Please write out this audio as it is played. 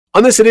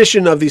On this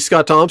edition of the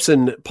Scott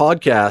Thompson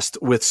Podcast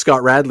with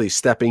Scott Radley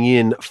stepping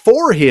in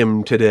for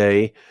him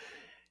today,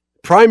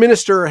 Prime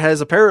Minister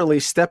has apparently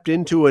stepped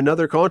into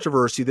another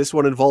controversy, this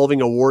one involving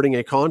awarding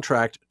a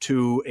contract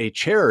to a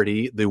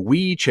charity, the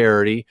We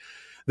charity,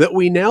 that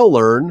we now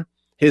learn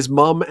his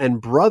mom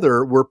and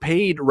brother were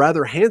paid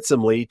rather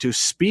handsomely to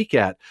speak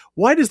at.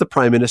 Why does the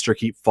Prime Minister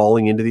keep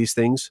falling into these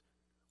things?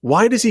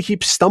 Why does he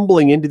keep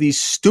stumbling into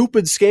these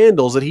stupid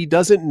scandals that he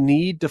doesn't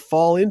need to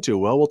fall into?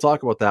 Well, we'll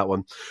talk about that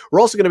one. We're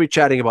also going to be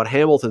chatting about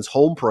Hamilton's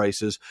home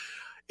prices.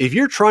 If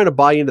you're trying to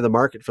buy into the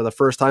market for the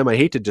first time, I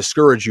hate to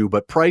discourage you,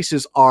 but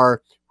prices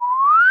are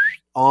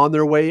on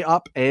their way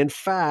up and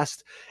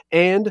fast.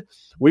 And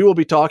we will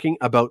be talking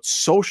about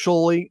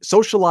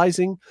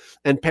socializing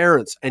and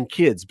parents and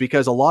kids,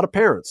 because a lot of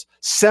parents,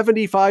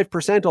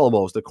 75%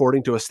 almost,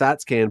 according to a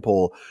StatsCan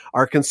poll,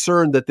 are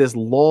concerned that this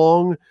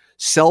long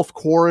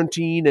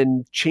self-quarantine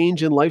and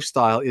change in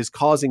lifestyle is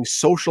causing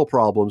social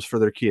problems for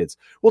their kids.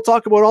 We'll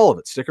talk about all of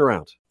it. Stick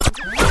around.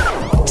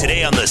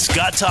 Today on the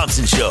Scott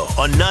Thompson Show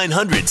on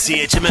 900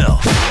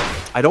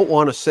 CHML. I don't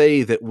want to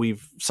say that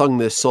we've sung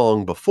this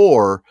song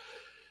before,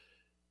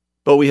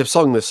 but we have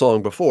sung this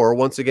song before.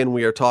 Once again,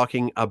 we are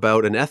talking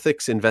about an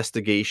ethics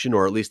investigation,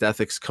 or at least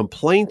ethics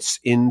complaints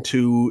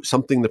into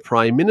something the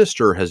Prime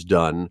Minister has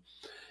done.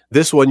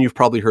 This one, you've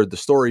probably heard the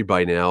story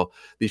by now.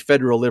 The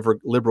federal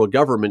Liberal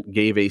government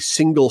gave a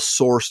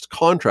single-sourced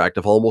contract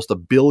of almost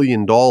 $1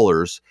 billion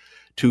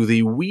to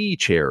the We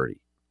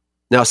charity.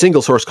 Now, a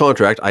single-source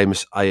contract, I'm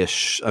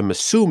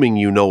assuming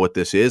you know what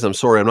this is. I'm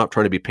sorry, I'm not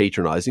trying to be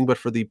patronizing, but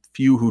for the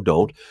few who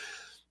don't,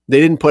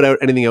 they didn't put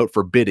anything out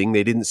for bidding.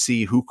 They didn't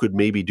see who could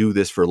maybe do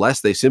this for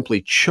less. They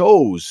simply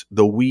chose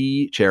the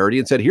We charity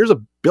and said, here's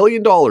 $1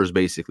 billion,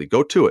 basically.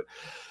 Go to it.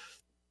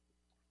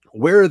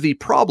 Where the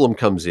problem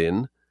comes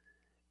in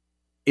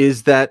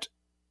is that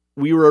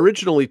we were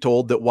originally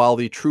told that while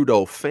the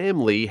Trudeau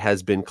family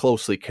has been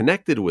closely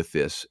connected with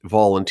this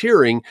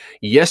volunteering,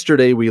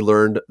 yesterday we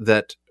learned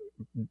that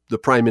the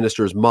Prime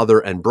Minister's mother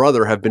and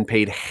brother have been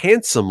paid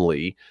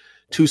handsomely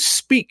to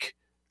speak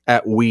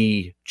at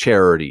We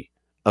charity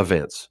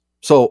events.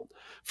 So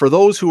for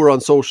those who are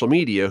on social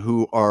media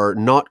who are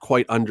not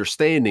quite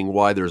understanding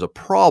why there's a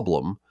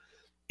problem,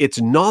 it's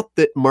not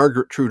that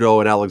Margaret Trudeau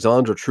and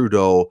Alexandra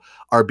Trudeau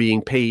are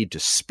being paid to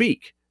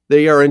speak.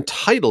 They are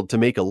entitled to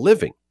make a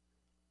living.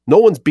 No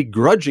one's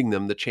begrudging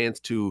them the chance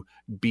to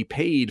be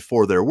paid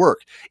for their work.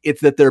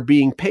 It's that they're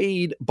being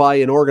paid by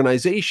an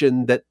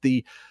organization that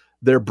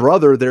their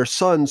brother, their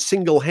son,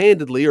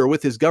 single-handedly or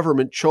with his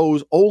government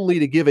chose only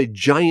to give a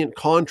giant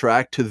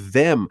contract to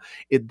them.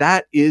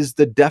 That is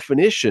the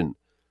definition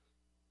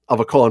of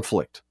a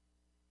conflict,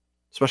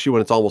 especially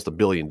when it's almost $1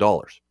 billion.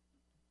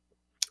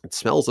 It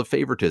smells of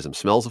favoritism,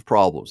 smells of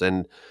problems.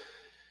 And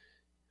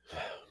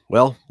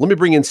well, let me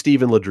bring in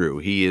Stephen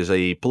LeDrew. He is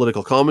a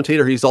political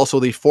commentator. He's also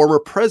the former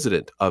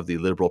president of the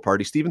Liberal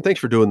Party. Stephen, thanks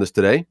for doing this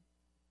today.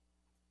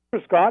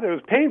 Scott, it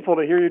was painful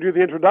to hear you do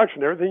the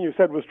introduction. Everything you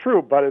said was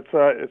true, but it's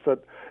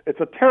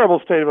a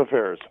terrible state of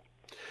affairs.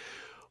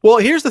 Well,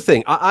 here's the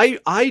thing.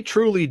 I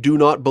truly do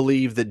not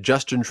believe that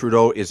Justin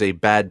Trudeau is a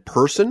bad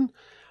person,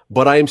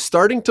 but I am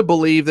starting to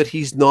believe that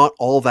he's not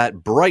all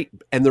that bright.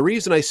 And the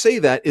reason I say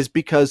that is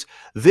because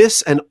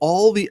this and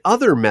all the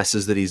other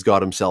messes that he's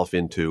got himself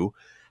into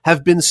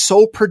have been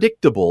so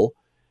predictable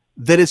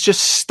that it's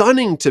just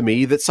stunning to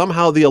me that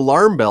somehow the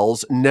alarm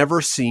bells never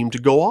seem to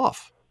go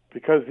off.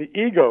 Because the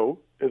ego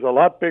is a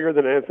lot bigger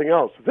than anything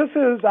else. This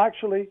is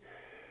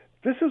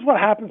what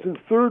happens in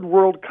third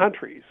world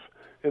countries,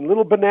 in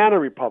little banana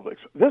republics.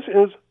 This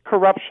is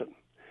corruption.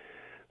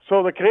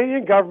 So the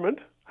Canadian government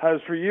has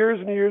for years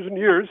and years and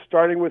years,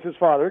 starting with his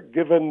father,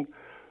 given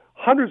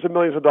hundreds of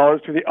millions of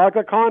dollars to the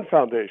Aga Khan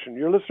Foundation.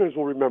 Your listeners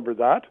will remember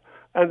that.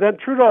 And then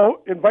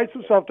Trudeau invites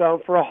himself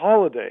down for a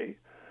holiday.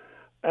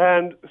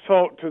 And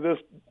so to this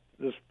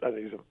and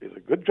he's a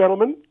good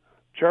gentleman,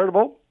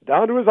 charitable,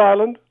 down to his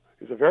island.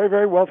 He's a very,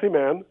 very wealthy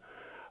man.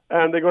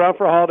 And they go down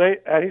for a holiday,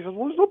 and he says,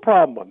 well, there's no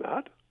problem on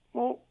that.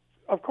 Well,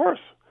 of course.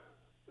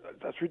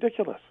 That's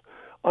ridiculous.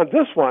 On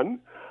this one,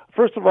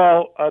 first of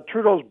all,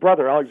 Trudeau's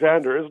brother,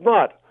 Alexander, is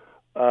not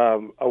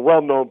a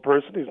well-known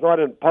person. He's not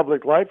in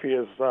public life.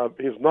 He's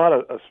not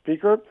a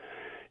speaker.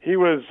 He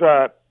was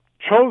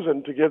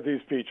chosen to give these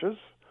speeches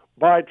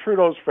by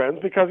Trudeau's friends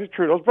because he's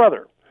Trudeau's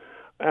brother,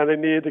 and they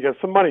needed to get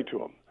some money to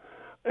him.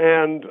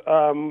 And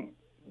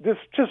this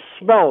just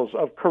smells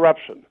of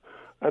corruption.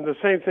 And the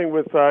same thing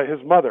with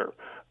his mother.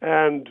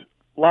 And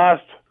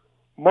last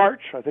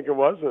March, I think it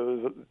was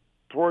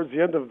towards the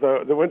end of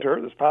the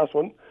winter, this past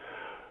one,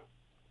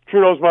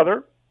 Trudeau's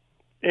mother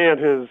and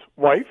his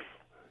wife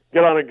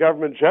get on a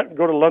government jet and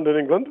go to London,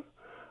 England,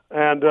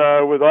 and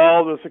with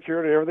all the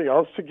security and everything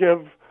else to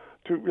give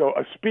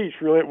a speech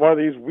really at one of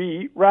these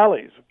We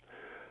rallies.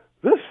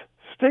 This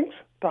stinks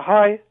to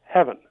high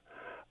heaven.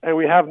 And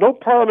we have no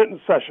parliament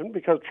in session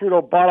because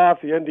Trudeau bought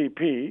off the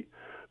NDP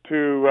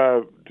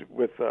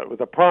with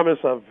a promise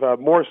of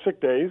more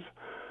sick days.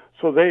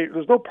 So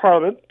there's no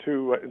parliament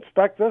to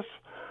inspect this.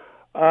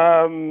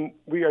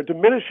 We are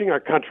diminishing our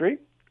country,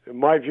 in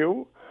my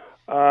view.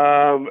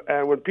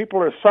 And when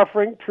people are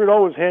suffering,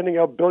 Trudeau is handing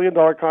out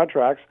billion-dollar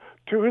contracts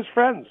to his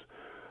friends.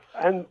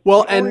 And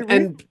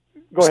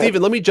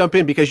Stephen, let me jump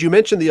in because you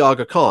mentioned the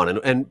Aga Khan,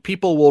 and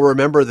people will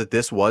remember that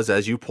this was,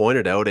 as you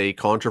pointed out, a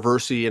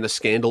controversy and a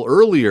scandal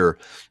earlier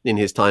in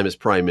his time as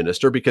Prime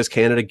Minister, because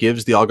Canada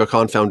gives the Aga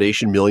Khan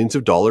Foundation millions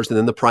of dollars, and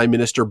then the Prime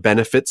Minister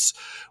benefits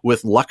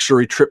with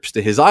luxury trips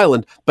to his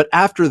island. But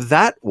after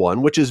that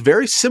one, which is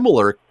very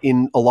similar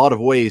in a lot of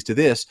ways to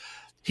this,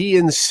 he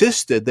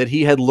insisted that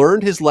he had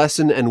learned his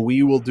lesson and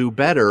we will do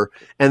better.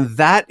 And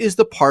that is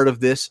the part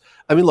of this.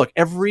 I mean, look,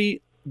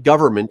 every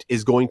government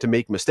is going to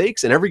make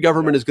mistakes and every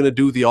government is going to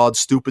do the odd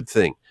stupid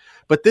thing.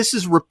 But this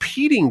is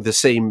repeating the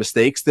same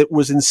mistakes that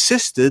was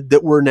insisted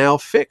that were now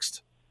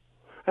fixed.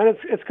 And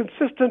it's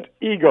consistent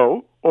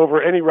ego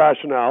over any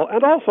rationale,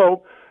 and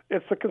also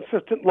it's a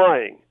consistent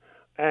lying.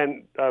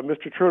 And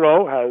Mr.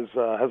 Trudeau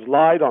has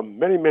lied on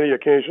many, many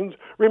occasions.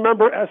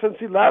 Remember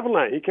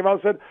SNC-Lavalin, he came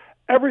out and said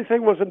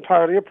everything was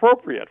entirely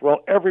appropriate.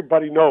 Well,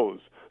 everybody knows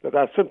that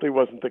simply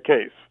wasn't the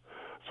case.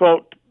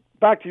 So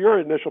back to your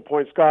initial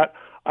point, Scott,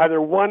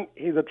 either one,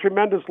 he's a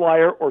tremendous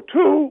liar, or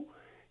two,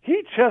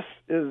 he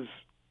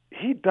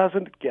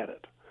doesn't get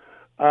it.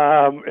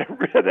 And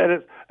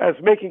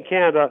it's making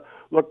Canada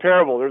look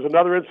terrible. There's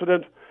another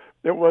incident.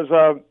 It was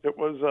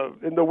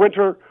in the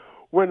winter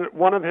when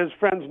one of his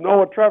friends,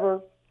 Noah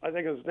Trevor, I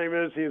think his name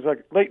is, he's a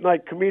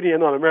late-night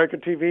comedian on American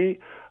TV,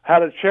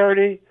 had a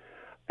charity,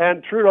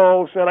 and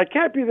Trudeau said, I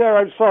can't be there,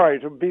 I'm sorry,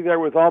 to be there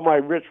with all my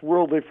rich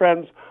worldly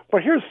friends,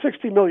 but here's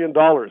 $60 million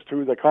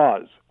to the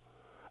cause,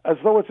 as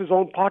though it's his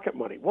own pocket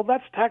money. Well,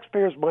 that's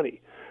taxpayers'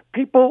 money.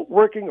 People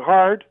working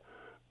hard,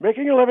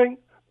 making a living,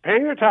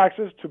 paying their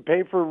taxes to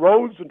pay for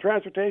roads and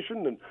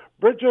transportation and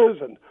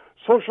bridges and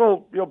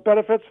social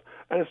benefits,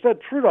 and instead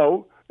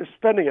Trudeau is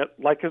spending it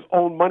like his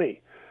own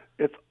money.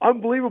 It's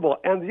unbelievable.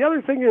 And the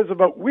other thing is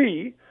about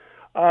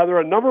there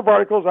are a number of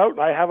articles out, and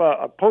I have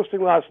a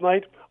posting last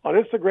night on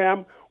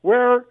Instagram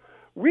where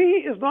we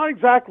is not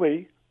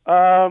exactly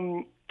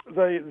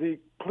the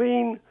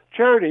clean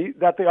charity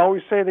that they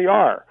always say they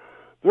are.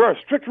 There are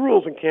strict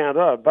rules in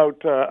Canada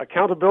about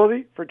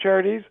accountability for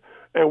charities,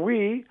 and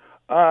we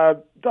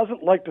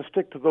doesn't like to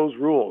stick to those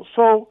rules.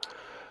 So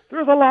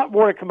there's a lot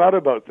more to come out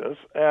about this,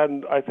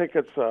 and I think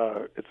it's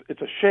a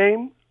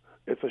shame.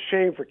 It's a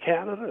shame for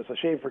Canada. It's a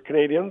shame for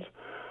Canadians.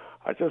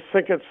 I just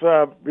think it's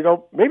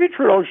maybe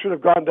Trudeau should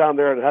have gone down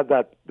there and had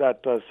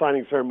that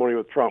signing ceremony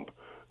with Trump.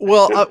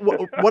 Well,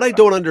 what I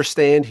don't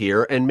understand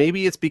here, and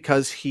maybe it's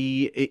because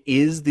he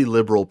is the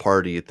Liberal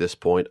Party at this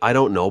point, I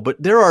don't know,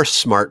 but there are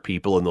smart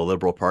people in the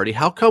Liberal Party.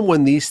 How come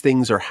when these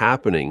things are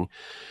happening,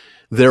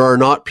 there are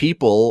not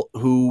people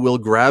who will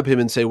grab him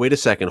and say, wait a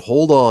second,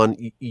 hold on,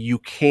 you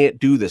can't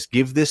do this.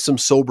 Give this some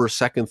sober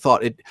second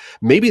thought.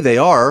 Maybe they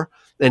are,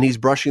 and he's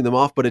brushing them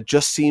off, but it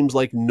just seems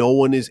like no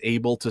one is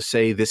able to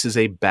say this is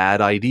a bad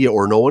idea,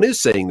 or no one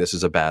is saying this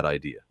is a bad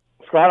idea.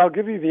 Scott, I'll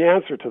give you the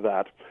answer to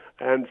that.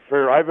 And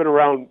I've been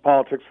around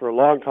politics for a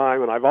long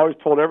time, and I've always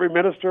told every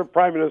minister,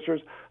 prime ministers,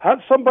 have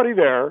somebody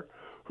there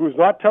who's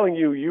not telling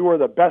you are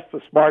the best,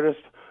 the smartest,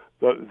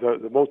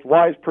 the most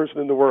wise person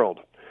in the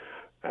world.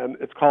 And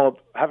it's called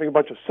having a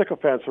bunch of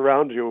sycophants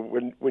around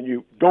you when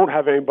you don't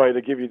have anybody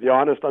to give you the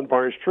honest,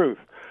 unvarnished truth.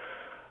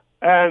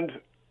 And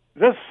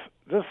this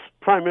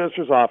prime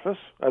minister's office,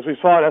 as we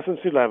saw at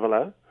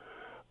SNC-Lavalin,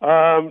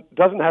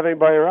 doesn't have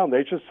anybody around.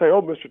 They just say,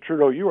 oh, Mr.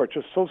 Trudeau, you are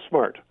just so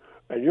smart,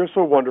 and you're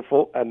so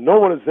wonderful, and no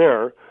one is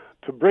there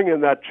to bring in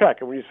that check.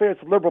 And when you say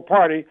it's the Liberal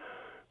Party,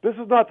 this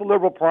is not the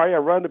Liberal Party. I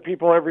run into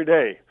people every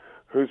day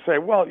who say,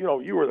 well,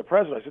 you were the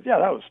president. I said, yeah,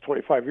 that was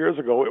 25 years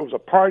ago. It was a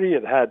party.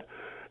 It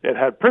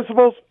had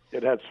principles.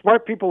 It had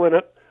smart people in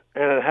it,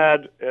 and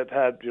it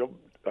had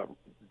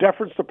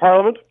deference to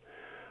Parliament.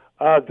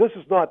 This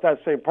is not that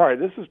same party.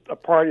 This is a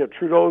party of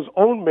Trudeau's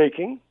own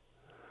making.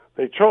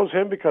 They chose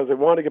him because they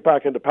wanted to get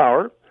back into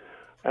power.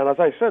 And as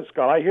I said,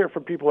 Scott, I hear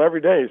from people every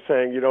day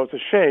saying, it's a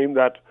shame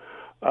that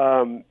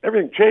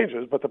everything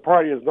changes, but the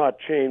party has not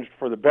changed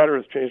for the better;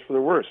 it's changed for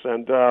the worse.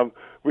 And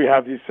we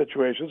have these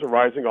situations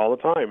arising all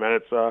the time,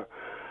 and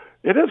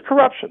it is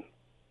corruption.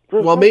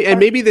 Well,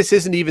 maybe this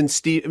isn't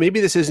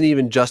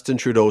even Justin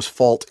Trudeau's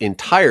fault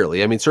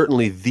entirely. I mean,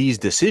 certainly these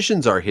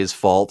decisions are his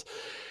fault.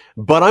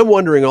 But I'm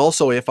wondering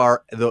also if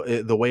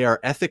the way our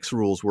ethics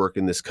rules work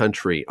in this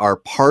country are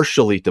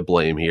partially to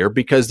blame here,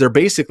 because they're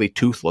basically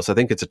toothless. I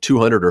think it's a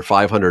 $200 or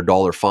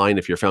 $500 fine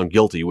if you're found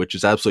guilty, which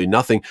is absolutely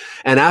nothing.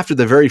 And after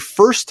the very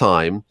first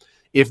time,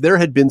 if there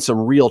had been some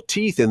real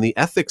teeth in the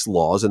ethics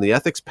laws and the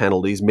ethics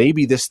penalties,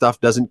 maybe this stuff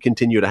doesn't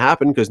continue to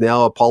happen because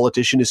now a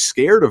politician is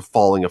scared of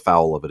falling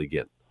afoul of it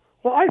again.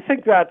 Well, I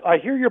think that I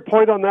hear your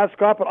point on that,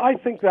 Scott, but I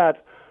think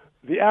that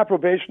the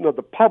approbation of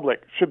the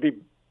public should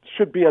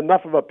be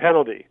enough of a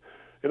penalty.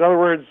 In other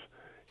words,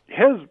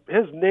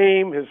 his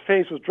name, his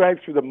face was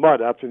dragged through the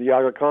mud after the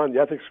Aga Khan.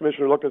 The ethics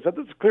commissioner looked and said,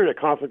 this is clearly a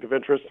conflict of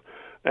interest,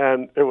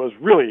 and it was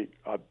really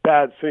a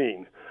bad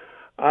scene.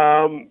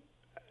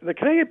 The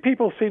Canadian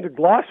people seem to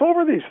gloss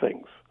over these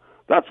things.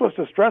 That's what's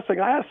distressing.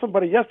 I asked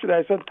somebody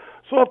yesterday, I said,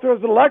 so if there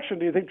was an election,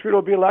 do you think Trudeau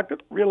would be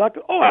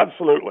re-elected? Oh,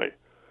 absolutely.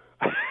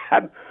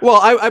 Well,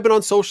 I've been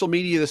on social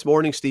media this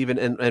morning, Stephen,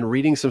 and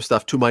reading some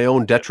stuff to my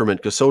own detriment,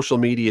 because social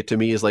media to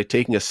me is like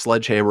taking a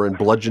sledgehammer and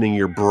bludgeoning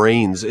your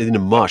brains into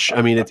mush.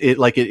 I mean,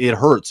 it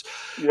hurts.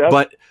 Yep.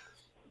 But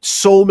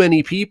so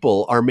many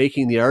people are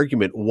making the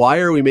argument, why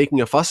are we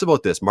making a fuss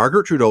about this?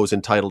 Margaret Trudeau is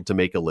entitled to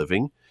make a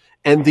living.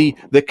 And the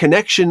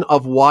connection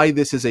of why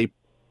this is a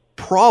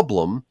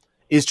problem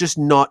is just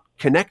not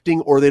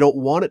connecting, or they don't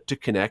want it to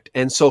connect.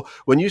 And so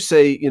when you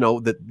say,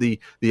 that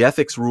the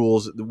ethics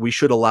rules, we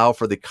should allow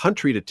for the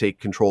country to take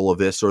control of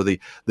this, or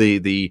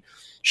the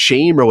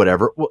shame or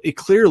whatever, well, it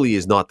clearly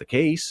is not the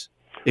case.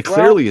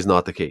 Clearly is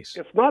not the case.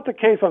 It's not the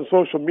case on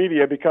social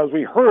media, because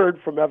we heard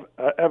from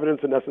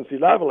evidence in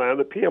SNC-Lavalin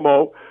the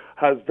PMO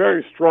has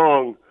very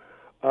strong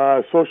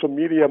social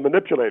media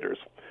manipulators.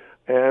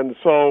 And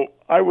so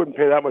I wouldn't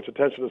pay that much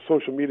attention to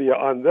social media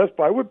on this,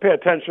 but I would pay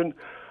attention.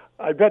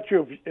 I bet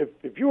you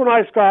if you and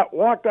I, Scott,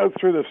 walked out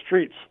through the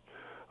streets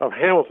of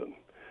Hamilton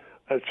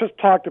and just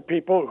talked to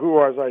people who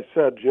are, as I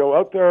said,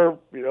 out there,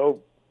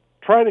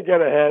 trying to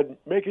get ahead,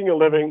 making a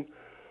living,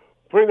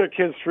 putting their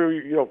kids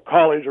through,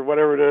 college or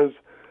whatever it is,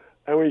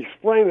 and we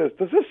explain this,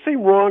 does this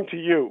seem wrong to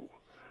you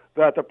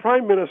that the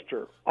Prime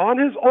Minister, on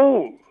his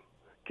own,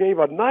 gave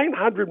a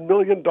 $900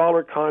 million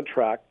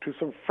contract to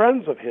some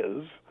friends of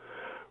his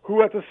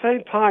who at the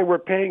same time were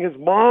paying his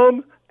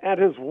mom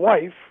and his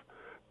wife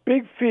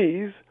big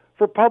fees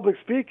for public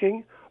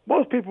speaking?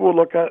 Most people would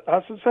look at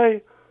us and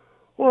say,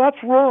 well,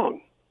 that's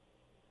wrong.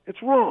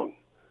 It's wrong.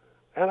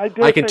 And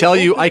I can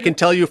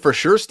tell you for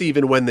sure,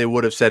 Stephen, when they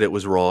would have said it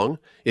was wrong.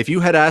 If you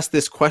had asked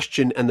this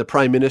question and the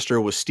Prime Minister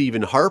was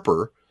Stephen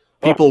Harper,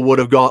 people would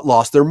have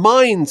lost their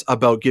minds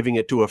about giving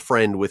it to a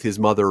friend with his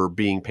mother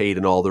being paid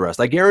and all the rest.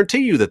 I guarantee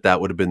you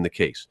that would have been the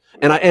case.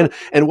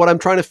 And what I'm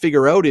trying to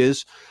figure out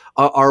is,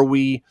 are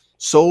we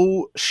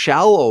so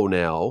shallow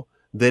now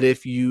that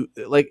if you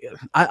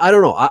I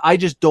don't know, I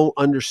just don't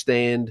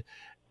understand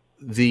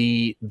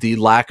the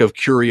lack of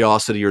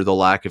curiosity or the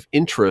lack of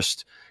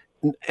interest.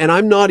 And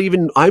I'm not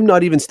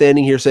even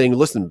standing here saying,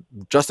 listen,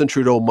 Justin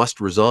Trudeau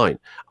must resign.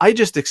 I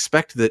just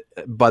expect that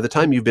by the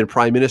time you've been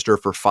Prime Minister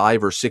for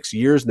 5 or 6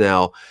 years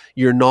now,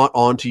 you're not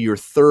onto your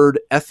third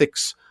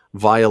ethics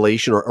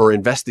violation or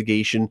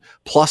investigation,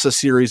 plus a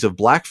series of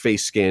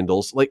blackface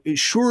scandals.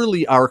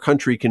 Surely our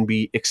country can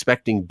be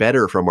expecting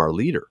better from our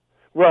leader.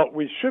 Well,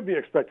 we should be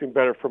expecting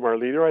better from our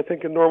leader. I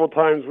think in normal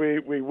times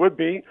we would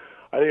be.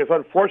 I think it's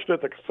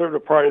unfortunate the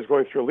Conservative Party is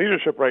going through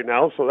leadership right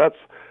now, so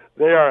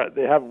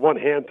they have one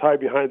hand tied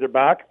behind their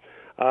back.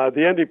 The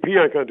NDP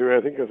aren't going to do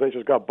anything because they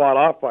just got bought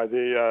off by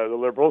the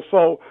Liberals.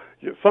 So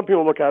some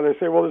people look at it and they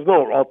say, well, there's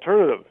no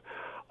alternative.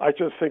 I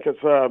just think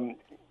it's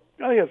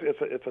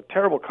a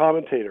terrible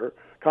commentary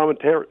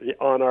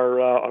on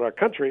our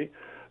country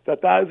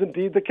that is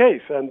indeed the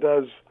case. And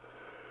as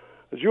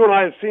you and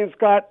I have seen,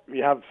 Scott,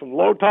 you have some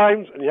low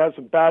times and you have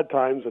some bad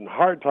times and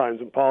hard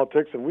times in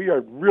politics, and we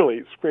are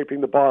really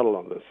scraping the bottom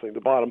on this thing. The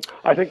bottom.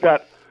 I think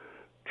that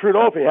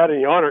Trudeau, if he had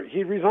any honor,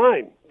 he'd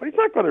resign. But he's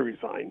not going to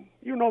resign.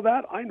 You know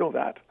that. I know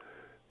that.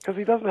 Because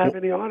he doesn't have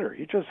any honor.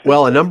 He just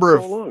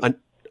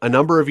a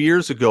number of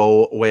years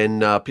ago,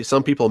 when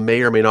some people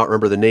may or may not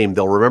remember the name,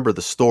 they'll remember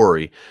the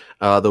story.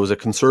 There was a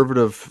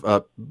Conservative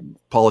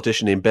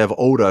politician named Bev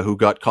Oda who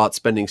got caught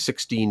spending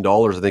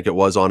 $16, I think it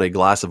was, on a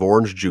glass of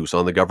orange juice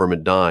on the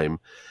government dime.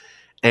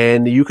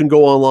 And you can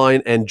go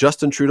online, and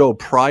Justin Trudeau,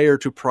 prior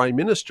to Prime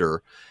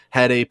Minister,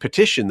 had a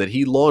petition that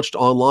he launched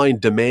online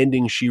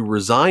demanding she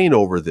resign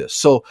over this.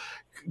 So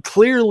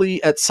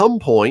clearly, at some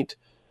point,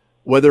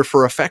 whether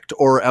for effect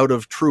or out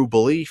of true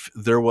belief,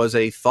 there was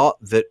a thought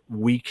that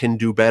we can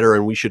do better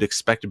and we should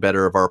expect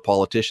better of our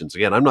politicians.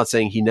 Again, I'm not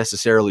saying he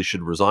necessarily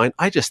should resign.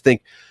 I just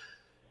think,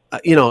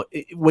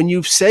 when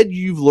you've said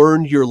you've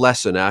learned your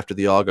lesson after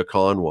the Aga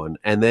Khan one,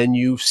 and then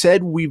you've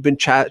said we've been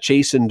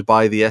chastened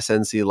by the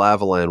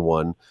SNC-Lavalin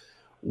one,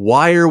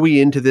 why are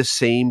we into this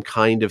same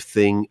kind of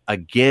thing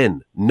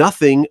again?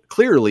 Nothing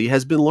clearly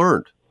has been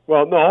learned.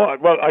 Well, no,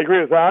 I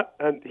agree with that.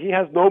 And he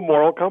has no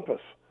moral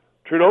compass.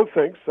 Trudeau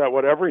thinks that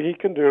whatever he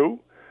can do,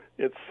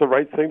 it's the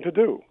right thing to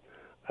do.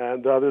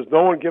 And there's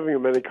no one giving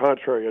him any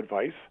contrary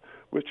advice,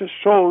 which just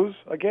shows,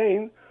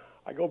 again,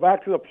 I go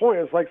back to the point,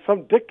 it's like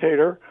some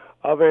dictator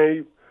of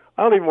I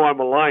don't even want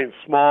to malign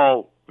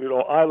small,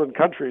 island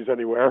countries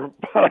anywhere,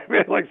 but I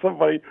mean like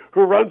somebody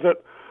who runs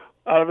it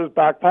out of his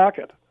back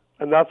pocket.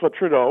 And that's what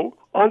Trudeau,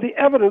 on the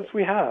evidence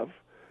we have,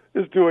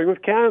 is doing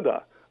with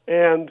Canada.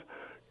 And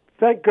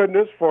thank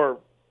goodness for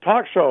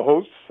talk show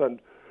hosts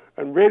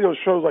and radio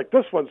shows like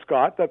this one,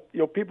 Scott, that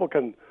people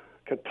can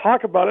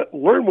talk about it,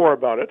 learn more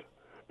about it,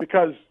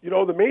 because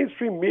the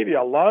mainstream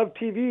media, a lot of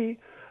TV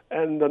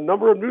and a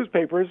number of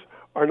newspapers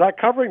are not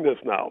covering this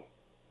now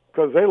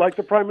because they like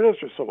the Prime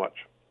Minister so much.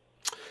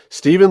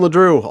 Stephen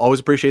LeDrew, always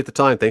appreciate the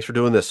time. Thanks for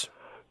doing this.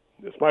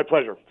 It's my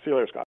pleasure. See you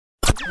later, Scott.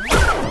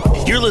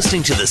 You're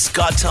listening to the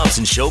Scott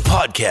Thompson Show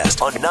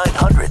Podcast on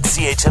 900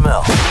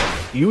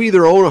 CHML. You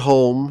either own a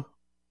home,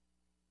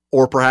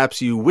 or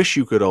perhaps you wish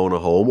you could own a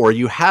home, or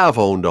you have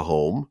owned a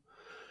home.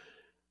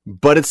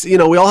 But it's, we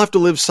all have to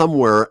live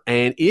somewhere.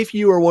 And if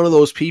you are one of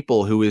those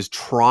people who is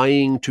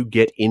trying to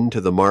get into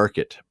the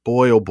market,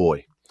 boy, oh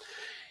boy,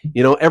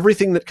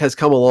 everything that has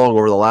come along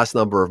over the last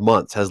number of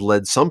months has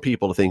led some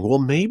people to think, well,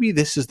 maybe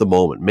this is the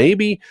moment.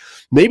 Maybe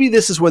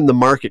this is when the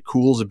market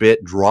cools a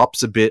bit,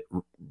 drops a bit,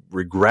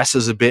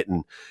 regresses a bit.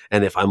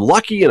 And if I'm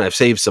lucky and I've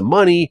saved some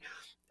money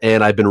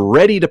and I've been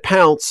ready to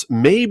pounce,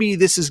 maybe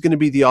this is going to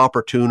be the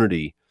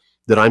opportunity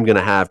that I'm going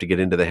to have to get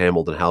into the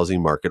Hamilton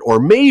housing market. Or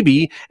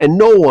maybe, and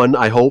no one,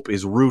 I hope,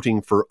 is rooting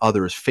for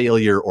others'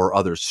 failure or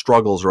others'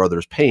 struggles or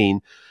others'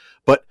 pain,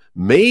 but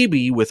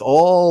maybe with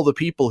all the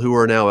people who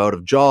are now out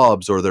of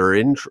jobs or their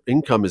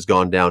income has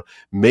gone down,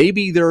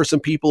 maybe there are some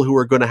people who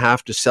are going to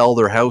have to sell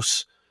their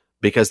house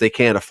because they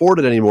can't afford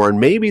it anymore. And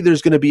maybe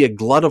there's going to be a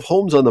glut of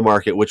homes on the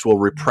market, which will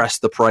repress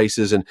the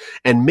prices. And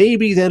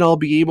maybe then I'll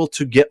be able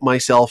to get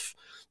myself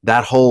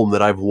that home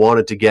that I've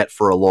wanted to get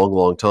for a long,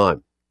 long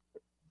time.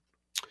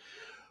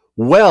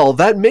 Well,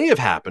 that may have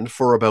happened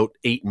for about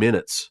 8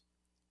 minutes,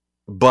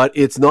 but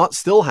it's not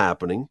still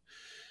happening.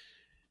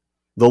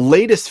 The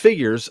latest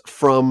figures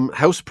from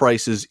house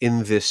prices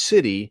in this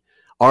city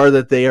are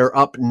that they are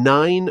up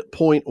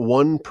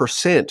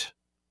 9.1%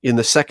 in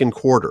the second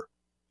quarter.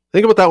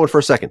 Think about that one for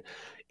a second.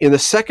 In the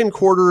second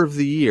quarter of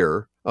the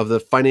year, of the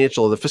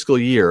fiscal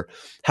year,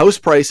 house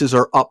prices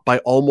are up by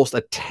almost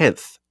a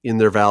tenth in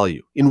their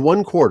value in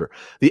one quarter.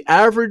 The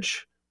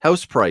average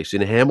house price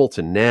in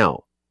Hamilton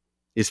now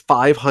is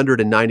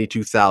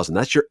 $592,000.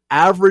 That's your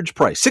average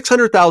price.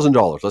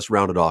 $600,000. Let's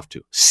round it off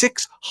to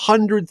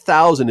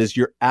 $600,000 is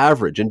your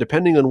average. And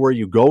depending on where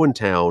you go in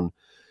town,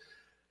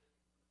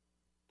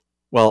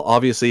 well,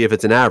 obviously, if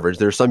it's an average,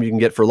 there's some you can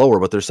get for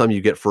lower, but there's some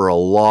you get for a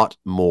lot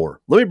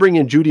more. Let me bring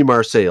in Judy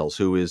Marsales,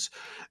 who is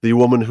the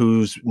woman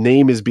whose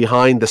name is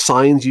behind the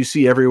signs you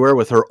see everywhere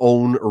with her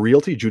own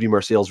realty, Judy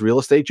Marsales Real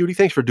Estate. Judy,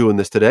 thanks for doing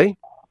this today.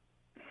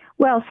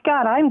 Well,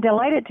 Scott, I'm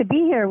delighted to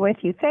be here with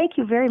you. Thank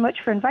you very much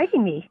for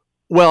inviting me.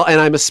 Well,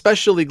 and I'm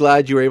especially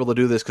glad you were able to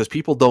do this because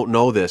people don't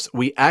know this.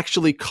 We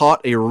actually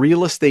caught a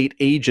real estate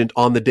agent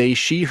on the day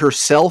she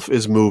herself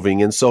is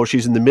moving, and so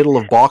she's in the middle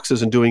of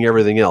boxes and doing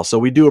everything else. So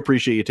we do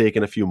appreciate you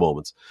taking a few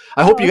moments.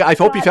 I hope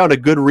you found a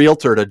good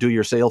realtor to do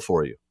your sale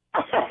for you.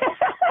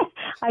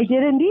 I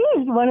did indeed.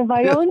 One of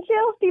my own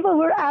salespeople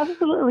were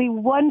absolutely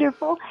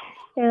wonderful,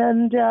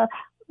 and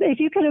if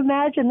you can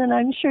imagine, then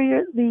I'm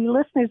sure the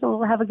listeners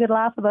will have a good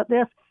laugh about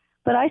this.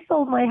 But I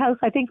sold my house,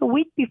 I think, a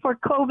week before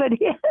COVID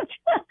hit.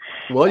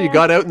 Well, you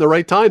got out in the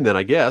right time then,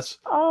 I guess.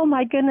 Oh,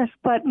 my goodness.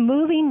 But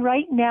moving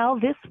right now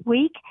this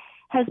week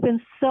has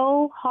been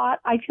so hot.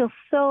 I feel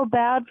so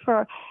bad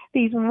for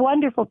these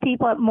wonderful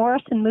people at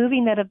Morrison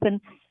Moving that have been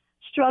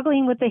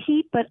struggling with the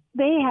heat, but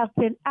they have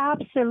been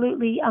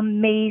absolutely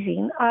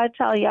amazing. I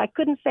tell you, I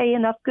couldn't say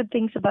enough good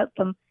things about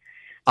them.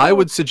 I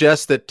would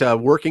suggest that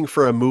working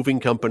for a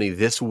moving company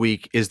this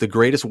week is the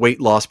greatest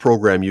weight loss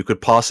program you could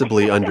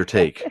possibly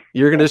undertake.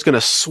 You're just going to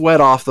sweat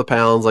off the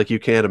pounds like you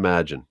can't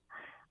imagine.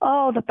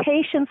 Oh, the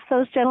patience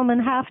those gentlemen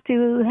have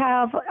to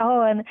have.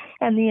 Oh,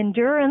 and the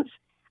endurance.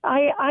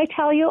 I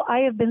tell you, I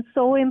have been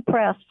so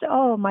impressed.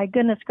 Oh, my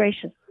goodness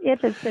gracious. It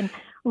has been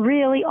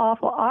really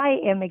awful. I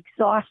am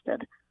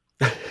exhausted.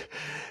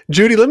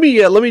 Judy, let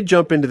me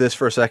jump into this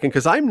for a second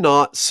because I'm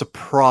not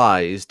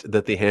surprised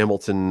that the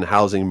Hamilton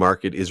housing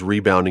market is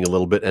rebounding a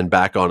little bit and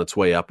back on its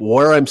way up.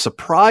 Where I'm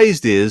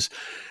surprised is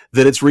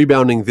that it's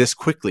rebounding this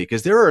quickly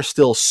because there are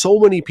still so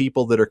many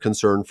people that are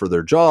concerned for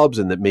their jobs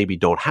and that maybe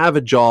don't have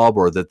a job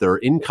or that their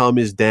income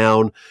is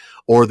down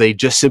or they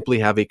just simply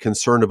have a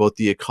concern about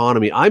the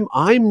economy.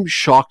 I'm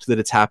shocked that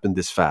it's happened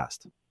this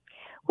fast.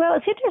 Well,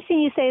 it's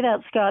interesting you say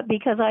that, Scott,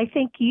 because I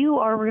think you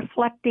are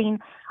reflecting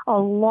a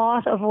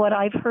lot of what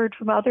I've heard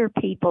from other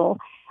people.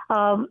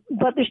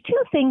 But there's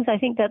two things I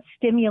think that's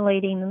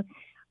stimulating.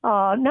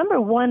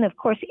 Number one, of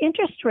course,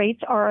 interest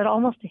rates are at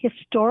almost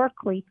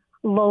historically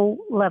low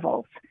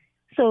levels.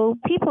 So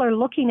people are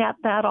looking at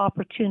that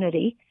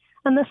opportunity.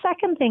 And the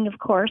second thing, of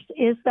course,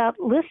 is that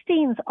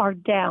listings are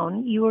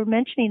down. You were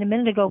mentioning a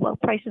minute ago, well,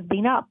 prices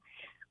being up.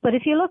 But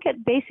if you look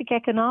at basic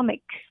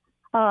economics,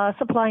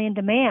 supply and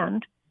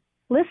demand,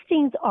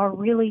 listings are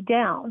really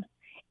down.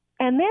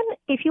 And then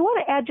if you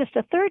want to add just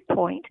a third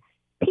point,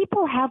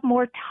 people have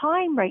more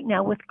time right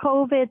now with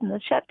COVID and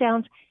the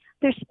shutdowns.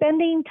 They're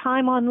spending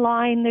time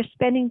online. They're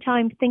spending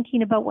time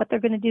thinking about what they're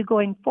going to do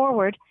going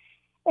forward.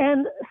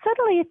 And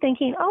suddenly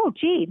thinking, oh,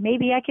 gee,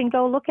 maybe I can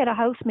go look at a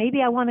house.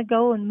 Maybe I want to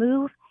go and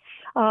move.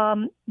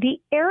 The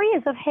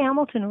areas of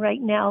Hamilton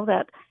right now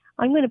that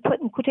I'm going to put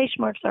in quotation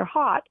marks are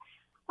hot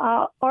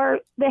are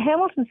the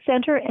Hamilton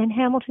Center and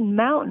Hamilton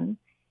Mountain.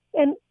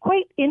 And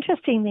quite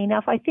interestingly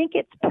enough, I think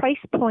it's price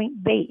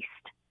point based.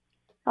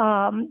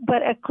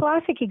 But a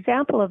classic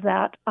example of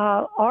that,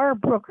 our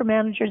broker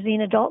manager,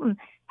 Zena Dalton,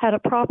 had a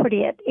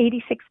property at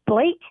 86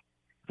 Blake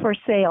for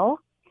sale.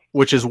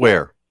 Which is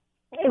where?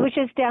 Which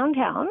is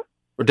downtown.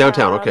 Or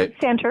downtown, okay.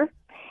 Center.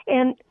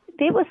 And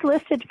it was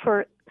listed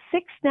for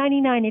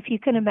 $699, if you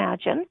can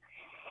imagine.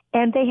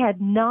 And they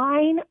had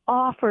 9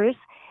 offers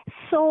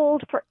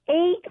sold for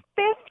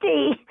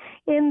 $850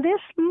 in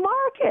this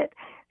market.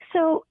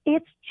 So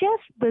it's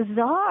just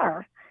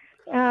bizarre.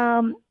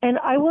 And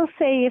I will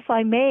say, if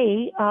I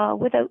may,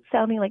 without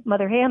sounding like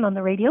Mother Hen on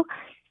the radio,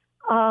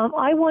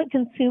 I want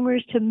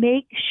consumers to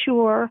make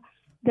sure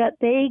that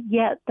they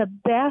get the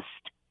best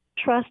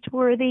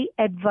trustworthy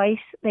advice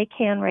they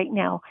can right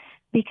now,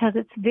 because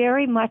it's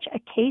very much a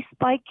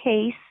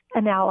case-by-case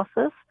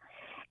analysis,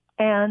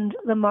 and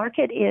the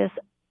market is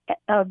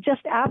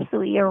just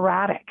absolutely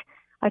erratic.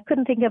 I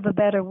couldn't think of a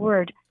better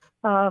word.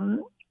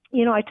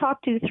 I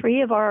talked to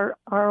 3 of our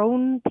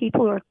own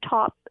people who are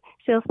top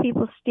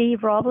salespeople,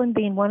 Steve Roblin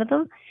being one of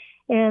them,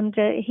 and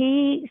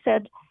he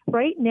said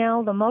right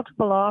now the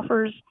multiple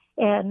offers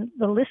and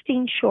the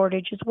listing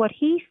shortage is what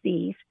he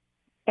sees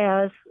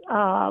as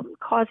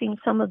causing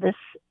some of this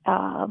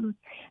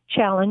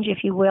challenge,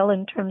 if you will,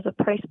 in terms of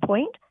price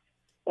point.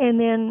 And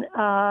then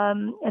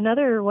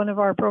another one of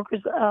our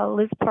brokers,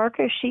 Liz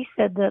Parker, she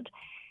said that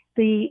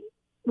the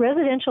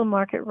residential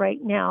market right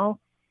now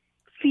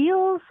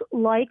feels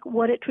like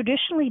what it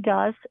traditionally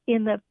does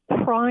in the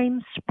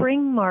prime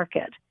spring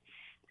market.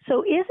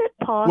 So is it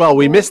possible? Well,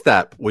 we missed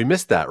that. We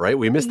missed that, right?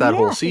 We missed that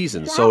whole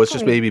season. Exactly. So it's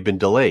just maybe been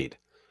delayed.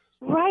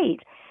 Right.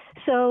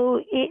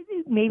 So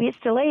maybe it's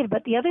delayed.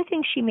 But the other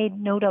thing she made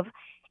note of,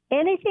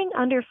 anything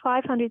under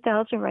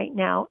 $500,000 right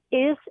now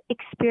is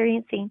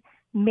experiencing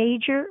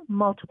major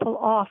multiple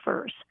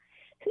offers.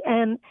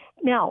 And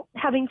now,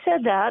 having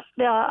said that,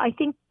 I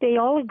think they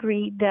all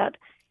agreed that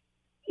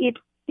it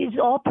is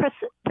all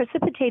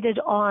precipitated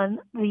on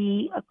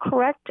the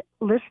correct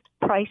list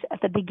price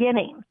at the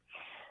beginning.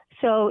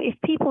 So if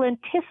people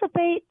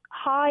anticipate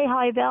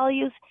high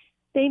values,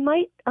 they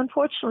might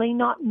unfortunately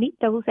not meet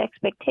those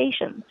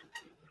expectations.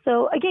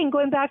 So again,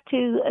 going back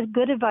to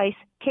good advice,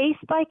 case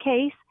by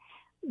case,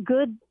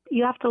 good.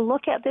 You have to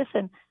look at this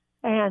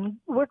and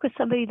work with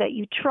somebody that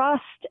you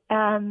trust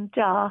and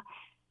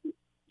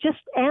just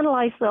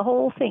analyze the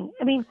whole thing.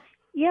 I mean,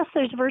 yes,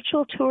 there's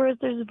virtual tours,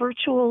 there's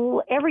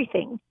virtual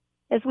everything,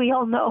 as we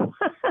all know.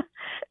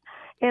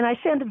 And I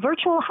send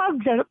virtual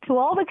hugs out to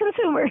all the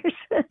consumers.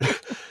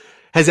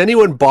 Has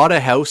anyone bought a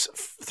house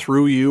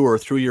through you or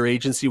through your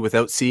agency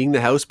without seeing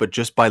the house, but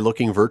just by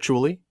looking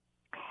virtually?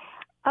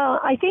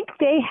 I think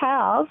they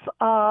have.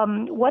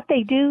 What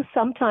they do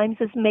sometimes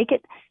is make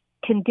it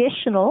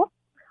conditional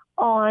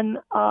on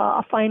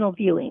a final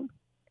viewing.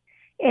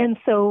 And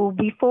so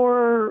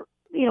before,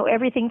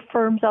 everything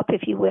firms up,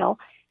 if you will,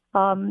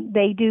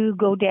 they do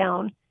go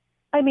down.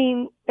 I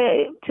mean,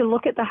 to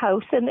look at the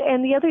house. And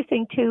the other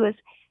thing, too, is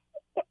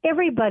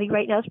everybody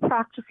right now is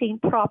practicing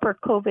proper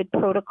COVID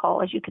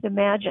protocol, as you can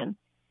imagine,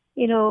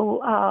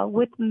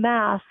 with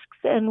masks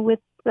and with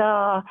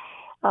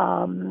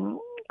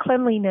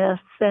cleanliness.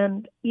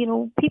 And,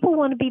 people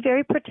want to be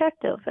very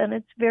protective, and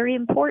it's very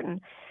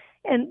important.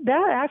 And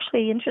that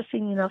actually,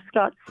 interestingly enough,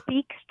 Scott,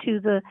 speaks to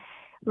the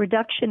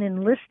reduction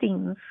in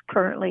listings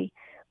currently.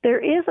 There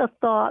is a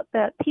thought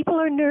that people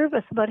are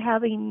nervous about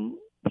having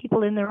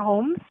people in their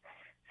homes,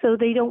 so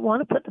they don't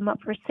want to put them up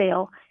for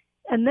sale.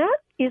 And that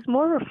is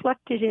more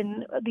reflected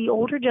in the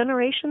older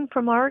generation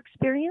from our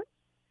experience.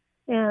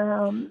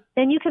 And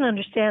you can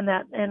understand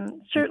that,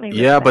 and certainly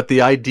yeah, but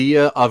the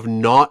idea of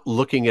not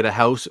looking at a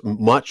house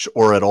much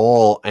or at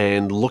all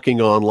and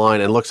looking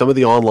online, and look, some of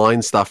the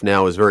online stuff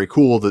now is very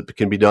cool that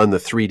can be done, the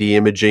 3D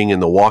imaging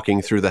and the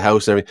walking through the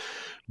house and everything.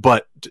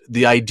 But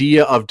the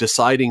idea of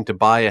deciding to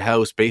buy a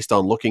house based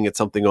on looking at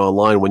something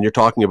online when you're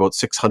talking about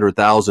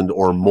 600,000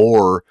 or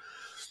more,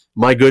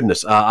 my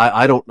goodness,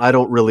 I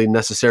don't really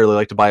necessarily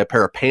like to buy a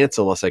pair of pants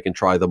unless I can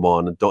try them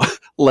on, and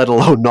let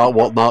alone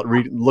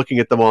looking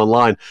at them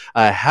online.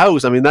 A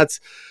house, I mean,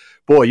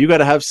 you got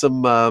to have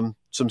some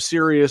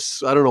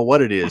serious, I don't know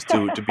what it is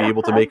to be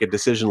able to make a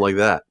decision like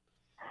that.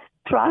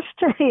 Trust,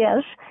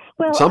 yes.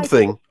 Well,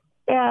 something.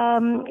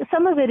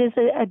 Some of it is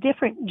a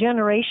different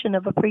generation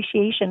of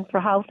appreciation for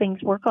how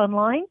things work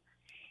online.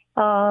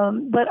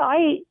 But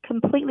I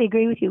completely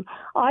agree with you.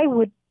 I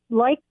would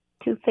like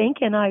to think,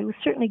 and I would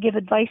certainly give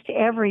advice to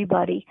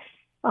everybody,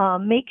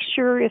 make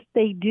sure if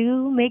they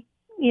do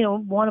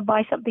want to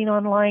buy something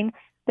online,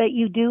 that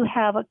you do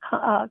have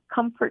a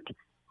comfort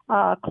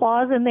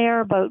clause in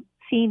there about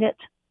seeing it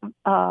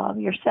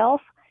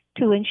yourself,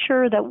 to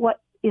ensure that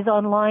what is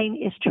online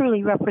is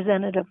truly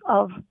representative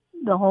of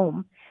the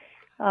home.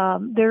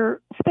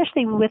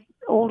 Especially with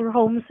older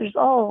homes, there's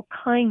all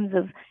kinds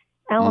of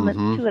elements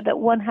to it that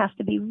one has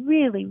to be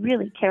really,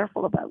 really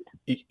careful about.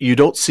 You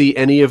don't see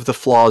any of the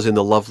flaws in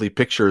the lovely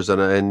pictures,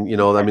 and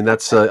I mean,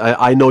 that's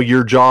I know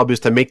your job is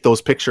to make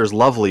those pictures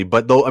lovely,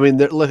 but though, I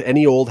mean,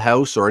 any old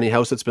house or any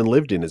house that's been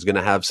lived in is going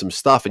to have some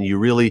stuff, and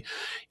you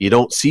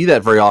don't see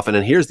that very often.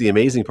 And here's the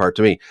amazing part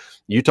to me.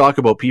 You talk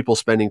about people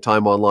spending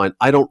time online.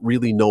 I don't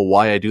really know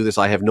why I do this.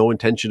 I have no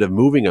intention of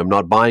moving. I'm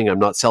not buying, I'm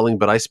not selling,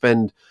 but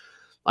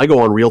I go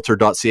on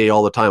realtor.ca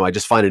all the time. I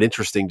just find it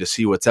interesting to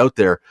see what's out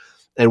there.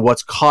 And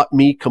what's caught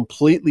me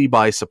completely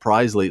by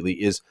surprise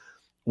lately is,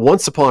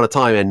 once upon a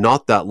time, and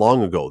not that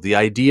long ago, the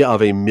idea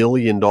of $1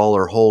 million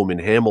home in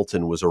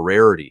Hamilton was a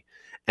rarity.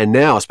 And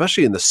now,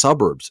 especially in the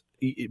suburbs,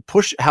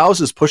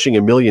 houses pushing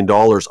 $1 million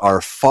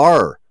are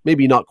far,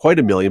 maybe not quite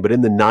a million, but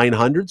in the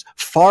 900s,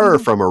 far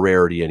from a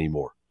rarity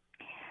anymore.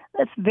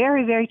 That's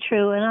very, very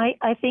true. And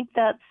I think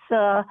that's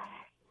a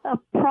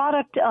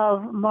product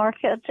of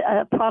market,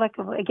 a product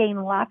of,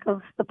 again, lack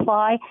of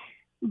supply.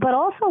 But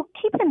also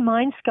keep in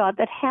mind, Scott,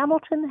 that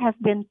Hamilton has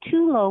been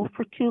too low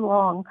for too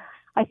long.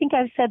 I think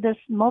I've said this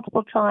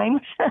multiple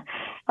times.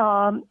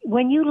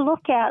 When you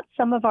look at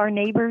some of our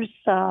neighbors,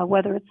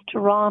 whether it's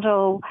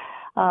Toronto,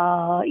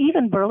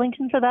 even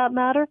Burlington for that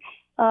matter,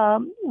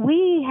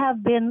 we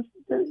have been,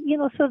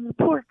 sort of the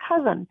poor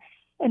cousin.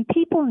 And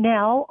people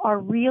now are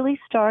really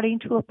starting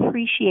to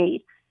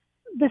appreciate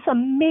this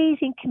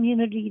amazing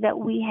community that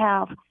we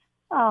have.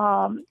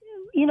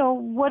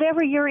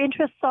 Whatever your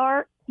interests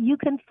are, you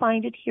can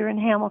find it here in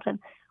Hamilton.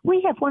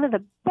 We have one of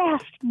the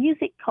best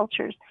music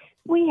cultures.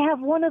 We have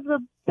one of the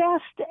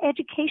best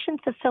education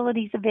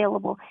facilities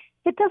available.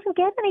 It doesn't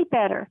get any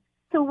better.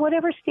 So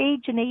whatever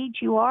stage and age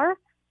you are,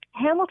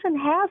 Hamilton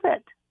has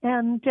it.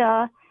 And,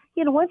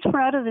 once we're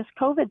out of this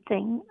COVID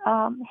thing,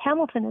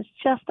 Hamilton is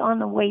just on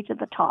the way to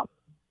the top.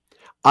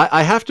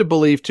 I have to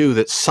believe, too,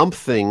 that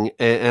something,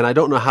 and I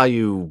don't know how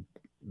you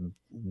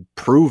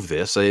prove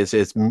this,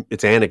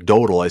 it's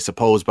anecdotal, I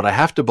suppose, but I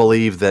have to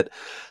believe that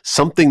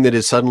something that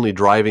is suddenly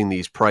driving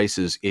these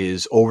prices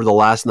is over the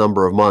last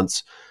number of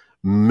months,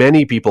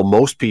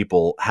 most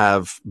people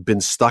have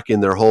been stuck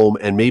in their home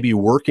and maybe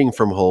working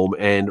from home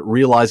and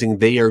realizing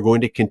they are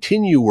going to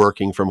continue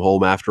working from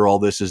home after all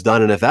this is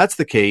done. And if that's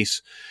the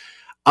case,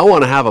 I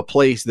want to have a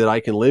place that I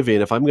can live in.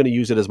 If I'm going to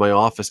use it as my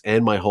office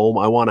and my home,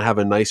 I want to have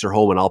a nicer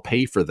home, and I'll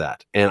pay for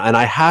that. And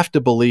I have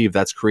to believe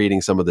that's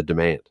creating some of the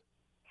demand.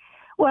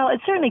 Well,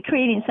 it's certainly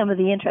creating some of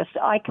the interest.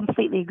 I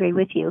completely agree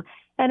with you.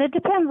 And it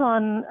depends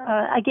on,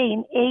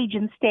 again, age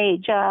and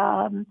stage.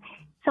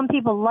 Some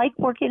people like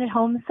working at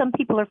home. Some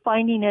people are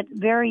finding it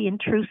very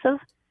intrusive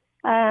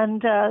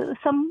and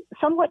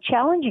somewhat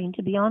challenging,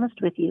 to be honest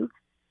with you.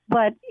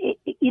 But,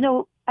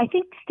 I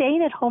think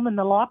staying at home in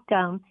the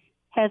lockdown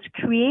has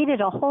created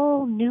a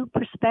whole new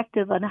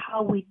perspective on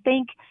how we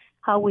think,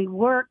 how we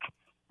work,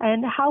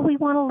 and how we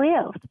want to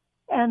live.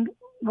 And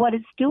what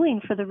it's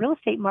doing for the real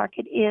estate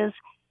market is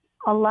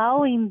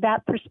allowing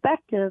that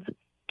perspective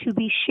to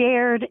be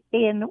shared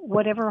in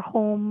whatever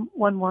home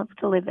one wants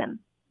to live in.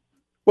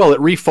 Well, it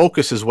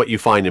refocuses what you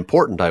find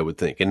important, I would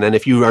think. And then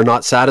if you are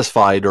not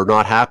satisfied or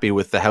not happy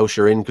with the house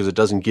you're in because it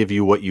doesn't give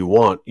you what you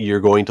want, you're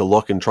going to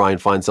look and try and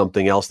find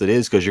something else that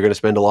is, because you're going to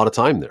spend a lot of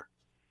time there.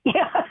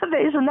 Yeah,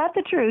 isn't that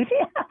the truth?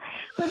 Yeah.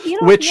 But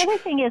the other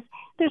thing is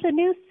there's a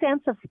new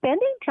sense of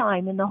spending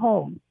time in the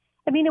home.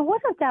 I mean, it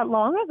wasn't that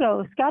long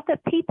ago, Scott,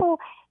 that people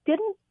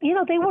didn't,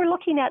 they were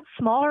looking at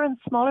smaller and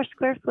smaller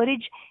square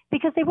footage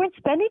because they weren't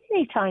spending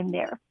any time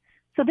there.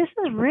 So this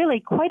is really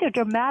quite a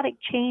dramatic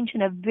change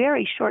in a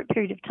very short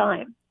period of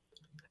time.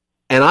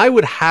 And I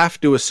would have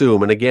to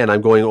assume, and again,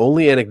 I'm going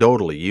only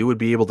anecdotally, you would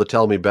be able to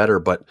tell me better,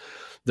 but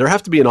there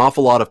have to be an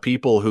awful lot of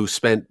people who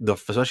spent,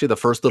 especially the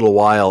first little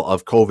while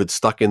of COVID,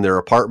 stuck in their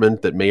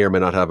apartment that may or may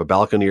not have a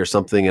balcony or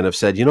something, and have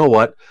said, you know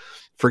what,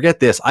 forget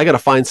this. I got to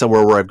find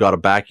somewhere where I've got a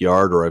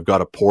backyard or I've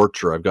got a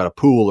porch or I've got a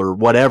pool or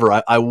whatever.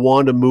 I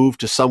want to move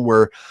to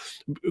somewhere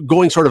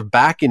going sort of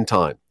back in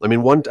time. I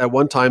mean, at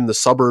one time, the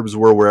suburbs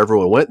were where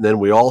everyone went, and then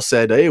we all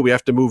said, hey, we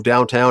have to move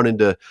downtown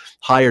into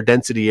higher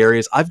density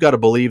areas. I've got to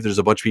believe there's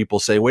a bunch of people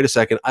saying, wait a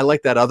second, I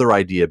like that other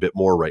idea a bit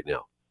more right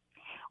now.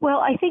 Well,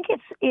 I think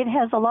it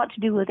has a lot to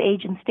do with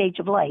age and stage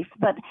of life.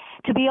 But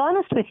to be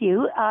honest with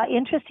you,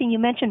 interesting, you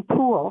mentioned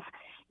pools.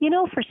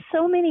 For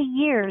so many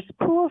years,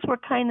 pools were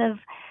kind of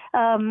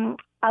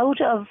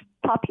out of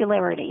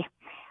popularity.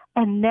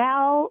 And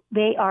now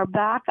they are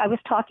back. I was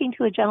talking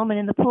to a gentleman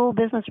in the pool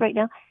business right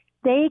now.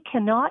 They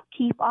cannot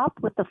keep up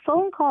with the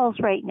phone calls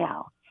right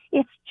now.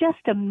 It's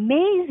just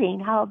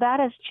amazing how that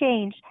has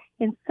changed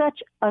in such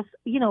a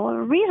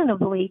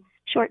reasonably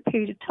short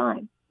period of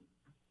time.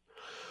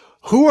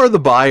 Who are the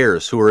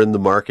buyers who are in the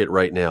market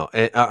right now?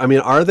 I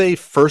mean, are they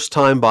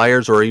first-time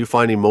buyers, or are you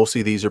finding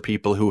mostly these are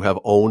people who have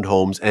owned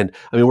homes? And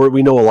I mean,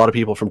 we know a lot of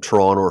people from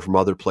Toronto or from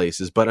other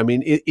places, but I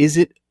mean,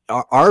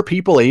 are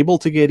people able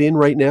to get in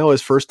right now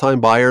as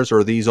first-time buyers, or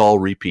are these all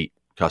repeat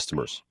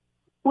customers?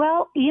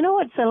 Well,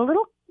 it's a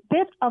little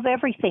bit of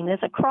everything. There's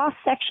a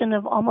cross-section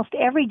of almost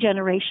every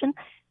generation.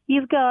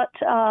 You've got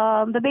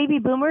the baby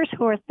boomers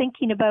who are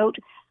thinking about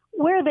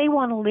where they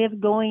want to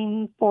live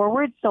going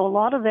forward. So a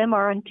lot of them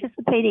are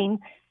anticipating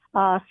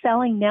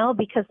selling now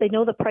because they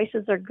know the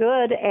prices are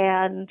good,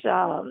 and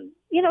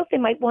they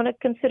might want to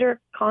consider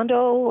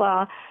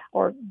condo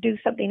or do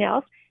something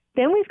else.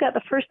 Then we've got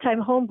the first-time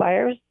home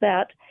buyers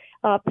that,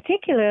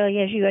 particularly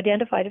as you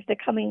identified, if they're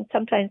coming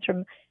sometimes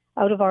from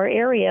out of our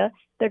area,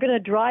 they're going to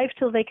drive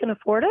till they can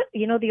afford it,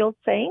 the old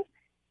saying.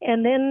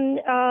 And then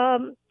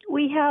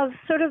we have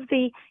sort of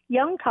the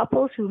young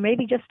couples who may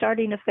be just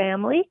starting a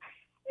family.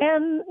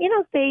 And,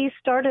 they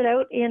started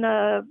out in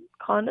a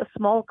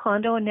small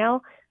condo, and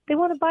now they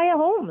want to buy a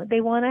home. They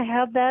want to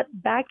have that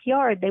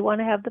backyard. They want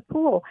to have the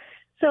pool.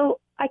 So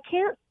I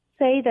can't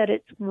say that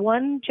it's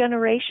one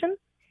generation.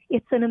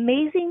 It's an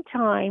amazing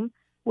time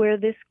where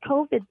this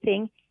COVID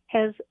thing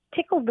has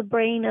tickled the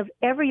brain of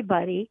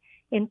everybody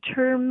in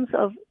terms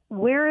of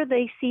where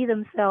they see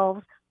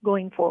themselves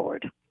going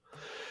forward.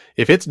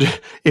 If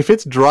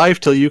it's drive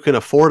till you can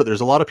afford it,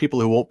 there's a lot of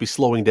people who won't be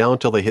slowing down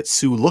till they hit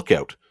Sioux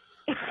Lookout.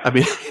 I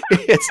mean,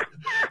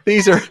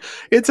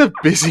 it's a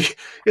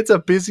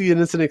busy and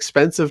it's an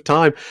expensive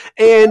time.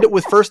 And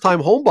with first-time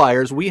home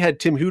buyers, we had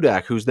Tim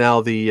Hudak, who's now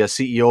the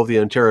CEO of the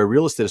Ontario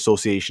Real Estate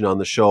Association, on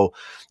the show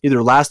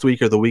either last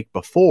week or the week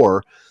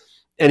before.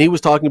 And he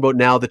was talking about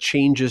now the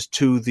changes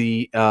to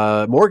the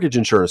mortgage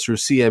insurance through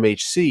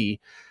CMHC,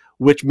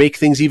 which make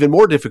things even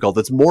more difficult.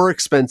 It's more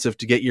expensive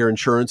to get your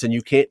insurance, and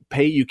you can't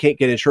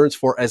get insurance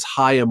for as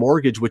high a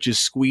mortgage, which is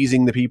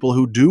squeezing the people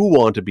who do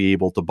want to be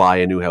able to buy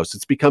a new house.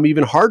 It's become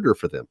even harder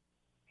for them.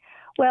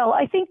 Well,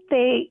 I think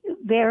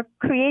they're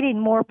creating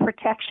more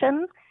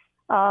protection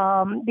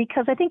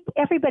because I think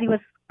everybody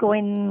was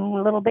going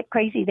a little bit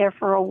crazy there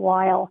for a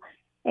while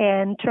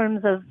in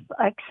terms of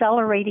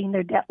accelerating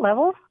their debt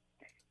levels.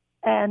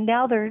 And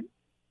now they're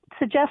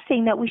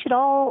suggesting that we should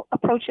all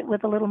approach it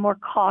with a little more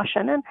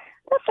caution. And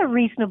that's a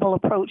reasonable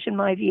approach in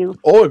my view.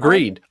 Oh,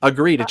 agreed.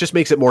 It just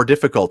makes it more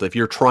difficult if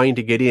you're trying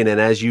to get in. And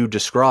as you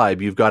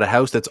describe, you've got a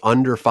house that's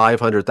under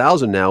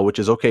 $500,000 now, which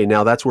is okay.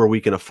 Now that's where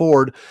we can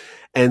afford.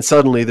 And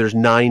suddenly there's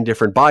 9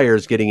 different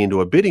buyers getting into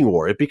a bidding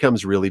war. It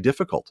becomes really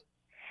difficult.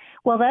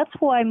 Well, that's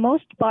why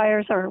most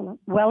buyers are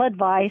well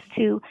advised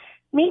to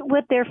meet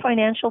with their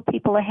financial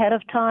people ahead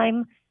of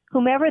time,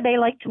 whomever they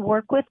like to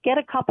work with, get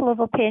a couple of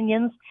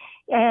opinions,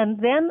 and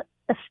then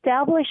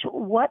establish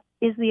what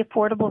is the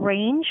affordable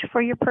range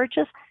for your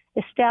purchase,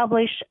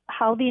 establish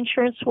how the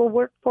insurance will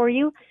work for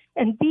you,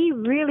 and be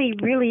really,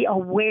 really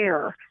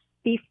aware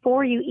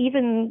before you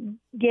even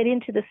get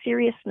into the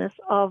seriousness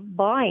of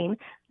buying.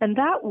 And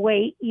that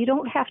way you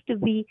don't have to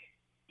be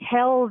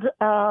held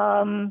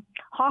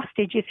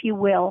hostage, if you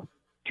will,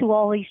 to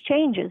all these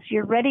changes.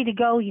 You're ready to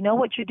go. You know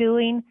what you're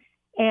doing.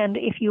 And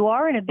if you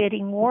are in a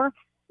bidding war,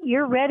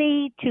 you're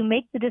ready to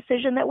make the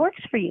decision that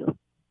works for you.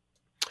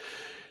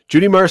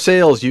 Judy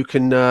Marsales, you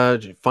can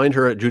find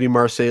her at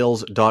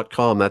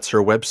judymarsales.com. That's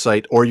her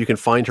website, or you can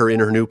find her in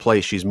her new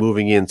place. She's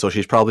moving in, so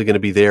she's probably going to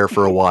be there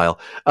for a while.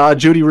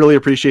 Judy, really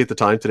appreciate the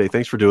time today.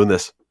 Thanks for doing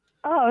this.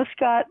 Oh,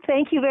 Scott,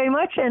 thank you very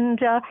much. And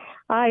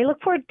I look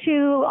forward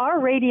to our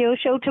radio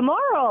show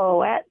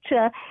tomorrow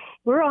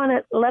we're on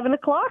at 11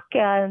 o'clock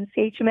on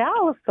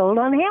CHML, Sold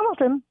on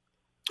Hamilton.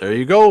 There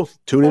you go.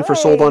 Tune in for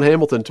Sold on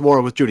Hamilton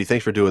tomorrow with Judy.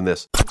 Thanks for doing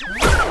this.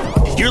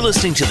 You're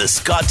listening to the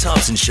Scott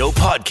Thompson Show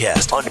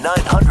podcast on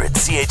 900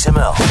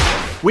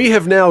 CHML. We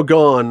have now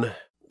gone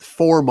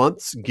 4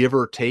 months, give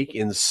or take,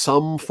 in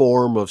some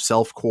form of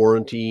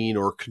self-quarantine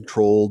or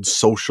controlled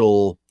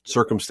social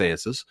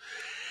circumstances.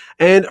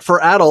 And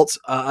for adults,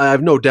 I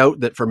have no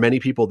doubt that for many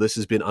people, this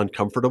has been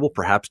uncomfortable,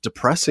 perhaps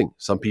depressing.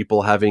 Some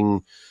people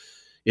having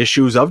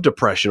issues of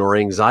depression or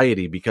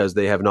anxiety because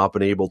they have not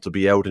been able to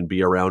be out and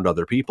be around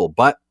other people.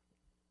 But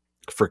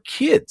for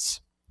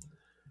kids,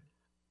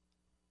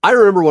 I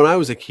remember when I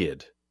was a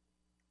kid,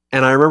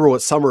 and I remember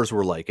what summers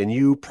were like, and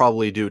you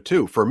probably do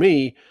too. For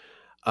me,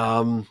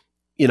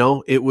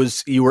 it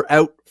was, you were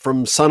out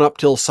from sun up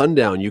till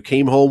sundown. You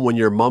came home when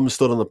your mom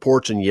stood on the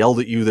porch and yelled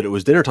at you that it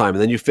was dinner time,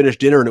 and then you finished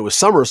dinner and it was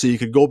summer, so you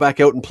could go back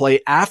out and play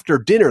after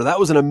dinner. That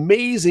was an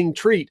amazing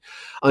treat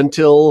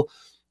until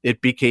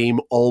it became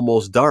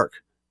almost dark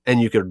and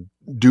you could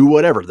do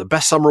whatever. The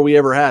best summer we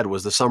ever had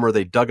was the summer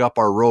they dug up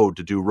our road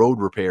to do road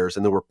repairs,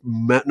 and there were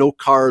no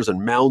cars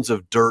and mounds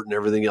of dirt and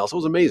everything else. It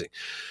was amazing.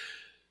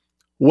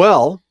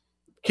 Well,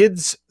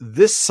 kids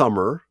this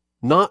summer,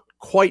 not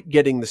quite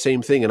getting the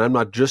same thing. And I'm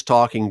not just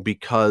talking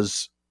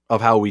because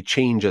of how we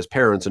change as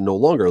parents and no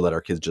longer let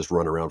our kids just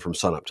run around from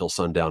sun up till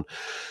sundown.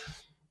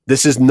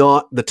 This is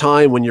not the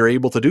time when you're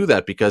able to do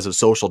that because of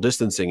social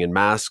distancing and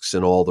masks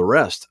and all the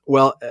rest.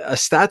 Well, a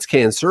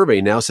StatsCan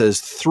survey now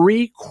says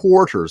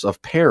 3/4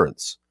 of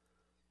parents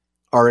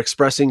are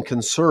expressing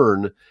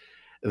concern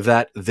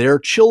that their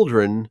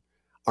children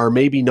are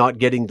maybe not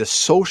getting the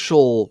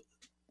social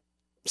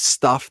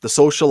stuff, the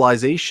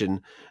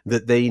socialization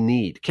that they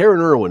need.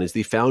 Caron Irwin is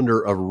the founder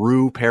of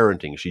Roo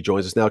Parenting. She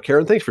joins us now.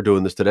 Caron, thanks for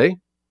doing this today.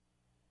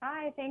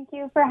 Hi, thank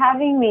you for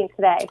having me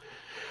today.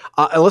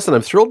 Listen,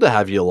 I'm thrilled to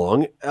have you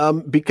along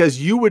because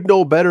you would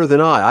know better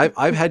than I.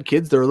 I've had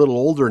kids, they're a little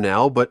older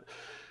now, but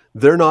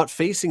they're not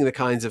facing the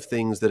kinds of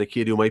things that a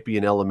kid who might be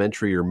in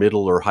elementary or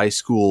middle or high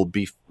school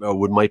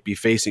might be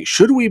facing.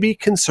 Should we be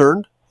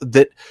concerned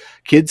that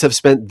kids have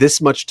spent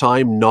this much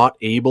time not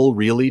able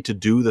really to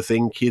do the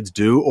thing kids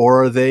do,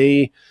 or are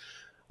they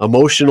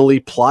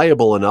emotionally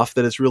pliable enough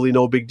that it's really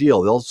no big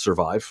deal? They'll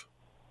survive.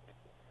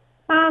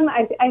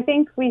 I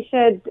think we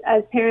should,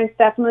 as parents,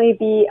 definitely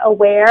be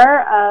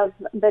aware of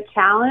the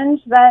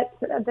challenge that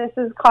this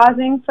is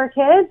causing for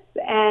kids,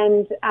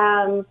 and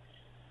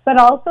but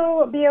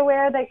also be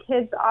aware that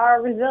kids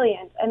are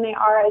resilient and they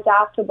are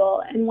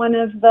adaptable. And one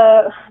of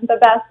the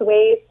best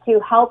ways to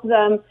help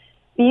them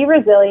be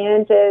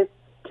resilient is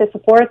to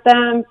support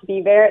them, to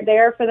be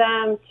there for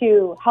them,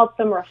 to help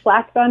them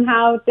reflect on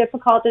how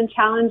difficult and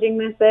challenging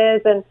this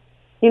is, and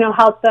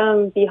help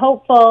them be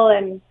hopeful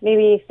and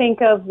maybe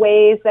think of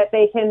ways that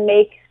they can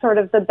make sort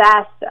of the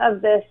best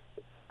of this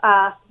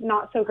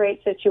not so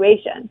great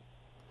situation.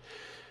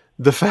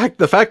 The fact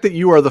that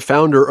you are the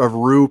founder of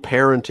Roo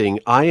Parenting,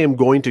 I am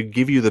going to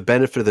give you the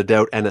benefit of the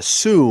doubt and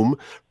assume,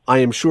 I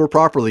am sure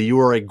properly, you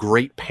are a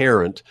great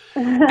parent.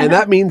 And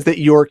that means that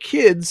your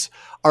kids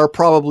are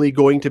probably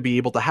going to be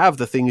able to have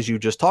the things you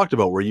just talked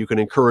about, where you can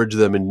encourage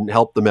them and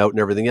help them out and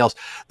everything else.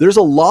 There's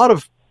a lot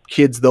of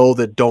kids, though,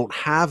 that don't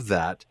have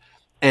that.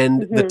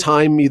 And the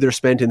time either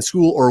spent in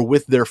school or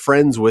with their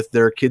friends, with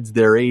their kids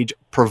their age,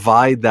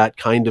 provide that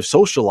kind of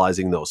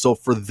socializing, though. So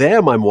for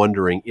them, I'm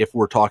wondering if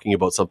we're talking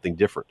about something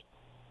different.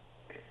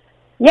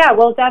 Yeah,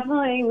 well,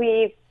 definitely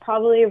we've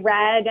probably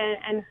read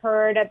and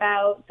heard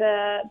about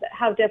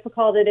how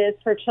difficult it is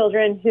for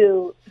children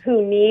who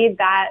need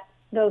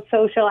those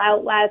social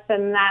outlets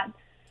and that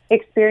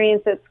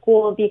experience at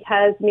school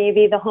because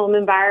maybe the home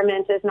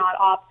environment is not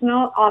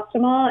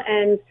optimal.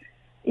 And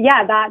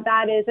yeah,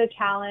 that is a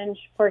challenge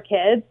for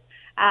kids.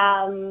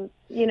 And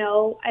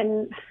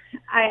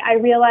I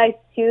realize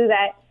too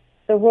that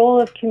the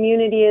role of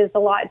community is a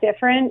lot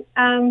different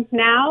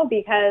now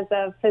because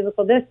of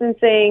physical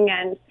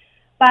distancing.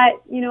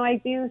 But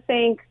I do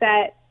think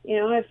that,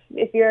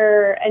 if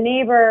you're a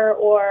neighbor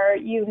or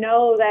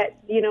that,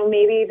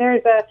 maybe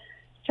there's a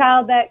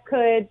child that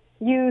could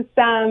use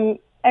some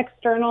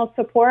external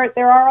support,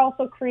 there are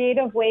also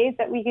creative ways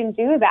that we can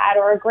do that,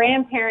 or a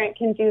grandparent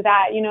can do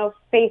that,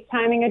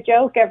 FaceTiming a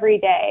joke every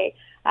day,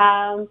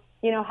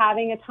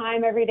 having a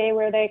time every day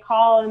where they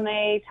call and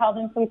they tell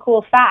them some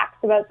cool facts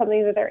about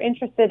something that they're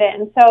interested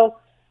in. So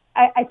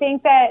I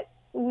think that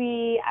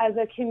we as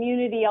a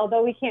community,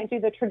 although we can't do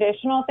the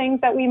traditional things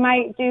that we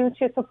might do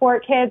to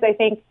support kids, I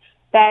think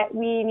that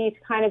we need to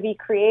kind of be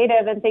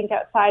creative and think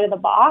outside of the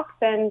box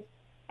and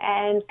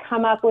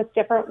come up with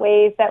different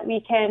ways that we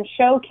can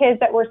show kids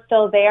that we're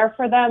still there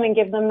for them and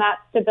give them that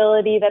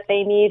stability that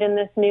they need in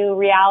this new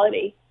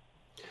reality.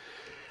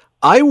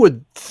 I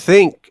would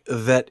think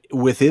that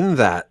within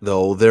that,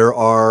 though, there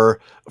are,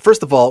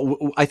 first of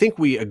all, I think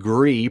we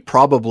agree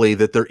probably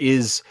that there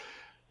is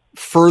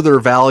further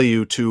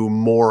value to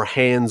more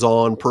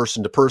hands-on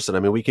person to person. I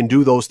mean, we can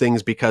do those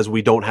things because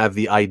we don't have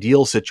the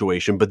ideal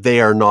situation, but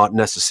they are not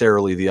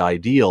necessarily the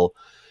ideal.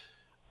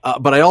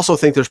 But I also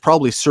think there's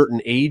probably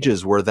certain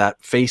ages where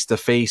that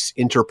face-to-face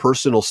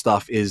interpersonal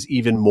stuff is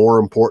even more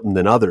important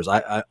than others.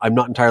 I'm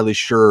not entirely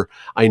sure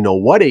I know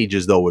what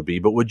ages though would be,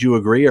 but would you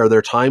agree? Are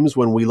there times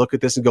when we look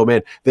at this and go,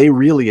 man, they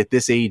really at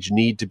this age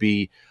need to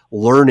be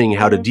learning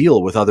how to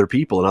deal with other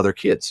people and other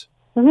kids?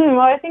 Well,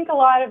 I think a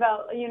lot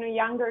about,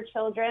 younger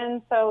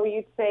children. So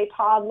you'd say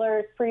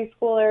toddlers,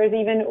 preschoolers,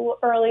 even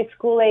early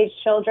school age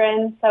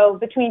children. So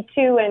between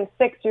 2 and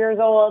 6 years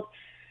old.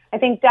 I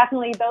think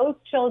definitely those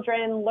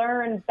children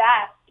learn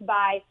best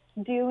by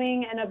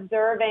doing and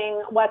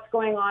observing what's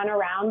going on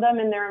around them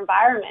in their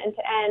environment.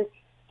 And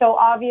so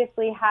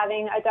obviously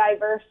having a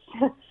diverse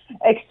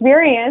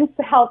experience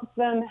helps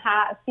them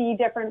see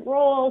different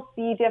roles,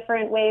 see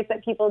different ways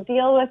that people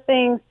deal with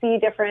things, see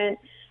different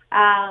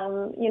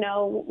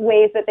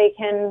ways that they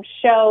can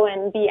show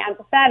and be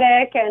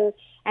empathetic,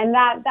 and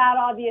that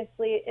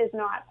obviously is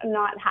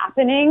not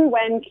happening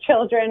when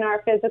children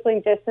are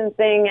physically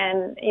distancing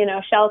and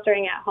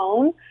sheltering at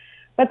home.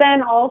 But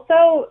then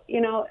also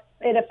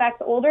it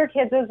affects older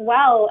kids as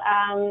well.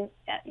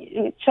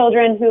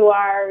 Children who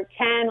are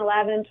 10,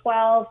 11,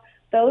 12,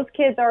 those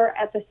kids are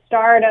at the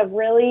start of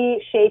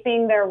really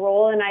shaping their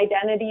role and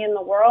identity in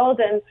the world.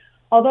 And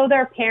although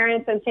their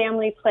parents and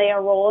family play a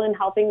role in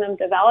helping them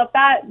develop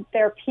that,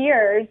 their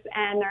peers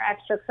and their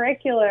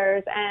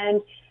extracurriculars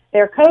and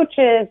their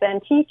coaches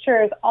and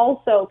teachers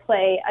also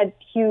play a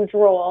huge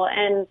role.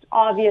 And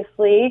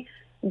obviously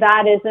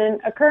that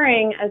isn't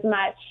occurring as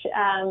much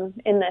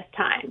in this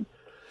time.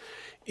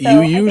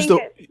 You used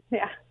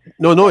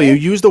you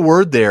used the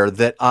word there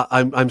that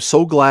I'm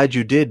so glad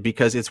you did,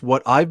 because it's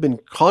what I've been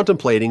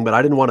contemplating, but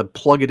I didn't want to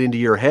plug it into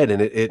your head,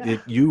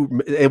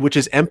 and which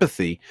is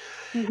empathy.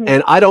 Mm-hmm.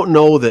 And I don't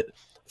know that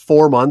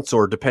 4 months,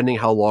 or depending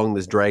how long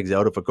this drags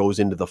out, if it goes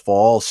into the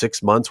fall,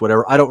 6 months,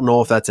 whatever, I don't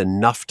know if that's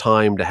enough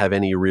time to have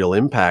any real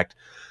impact.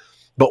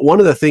 But one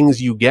of the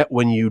things you get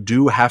when you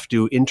do have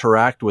to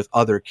interact with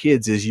other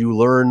kids is you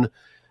learn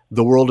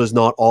the world is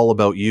not all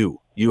about you.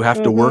 You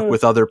have to work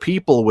with other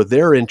people with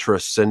their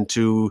interests and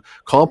to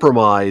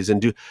compromise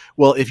and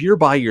if you're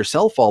by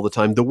yourself all the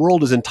time, the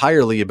world is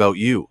entirely about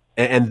you.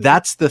 And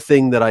that's the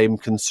thing that I'm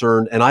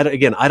concerned. And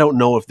I don't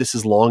know if this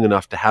is long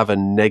enough to have a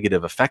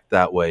negative effect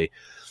that way,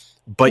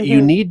 but you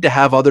need to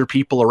have other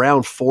people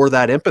around for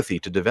that empathy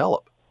to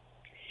develop.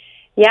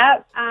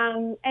 Yeah.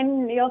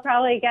 And you'll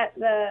probably get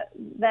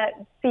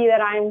see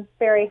that I'm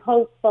very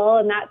hopeful,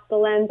 and that's the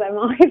lens I'm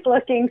always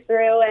looking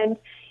through. And,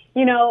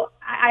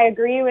 I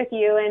agree with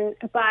you.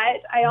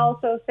 But I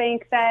also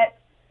think that,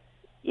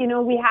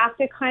 we have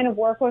to kind of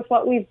work with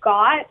what we've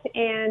got.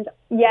 And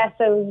yes,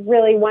 a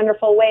really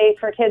wonderful way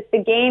for kids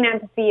to gain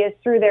empathy is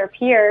through their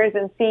peers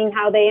and seeing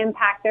how they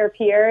impact their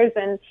peers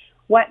and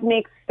what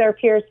makes their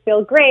peers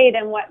feel great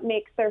and what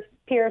makes their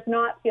peers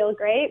not feel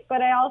great.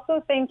 But I also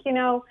think,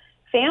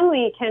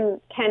 family can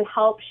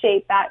help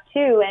shape that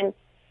too. And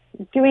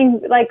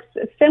doing like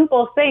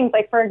simple things,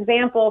 like, for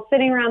example,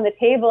 sitting around the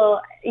table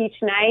each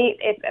night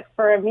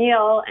for a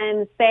meal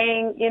and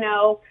saying,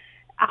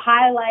 a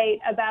highlight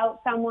about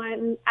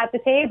someone at the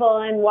table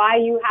and why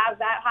you have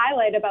that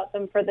highlight about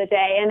them for the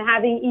day, and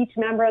having each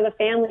member of the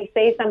family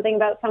say something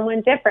about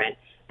someone different.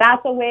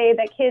 That's a way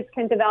that kids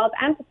can develop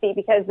empathy,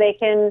 because they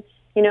can,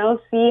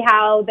 see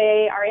how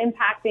they are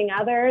impacting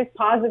others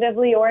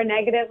positively or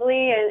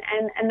negatively.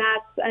 And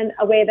that's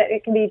a way that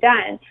it can be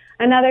done.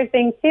 Another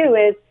thing too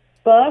is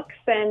books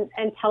and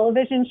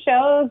television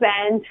shows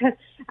and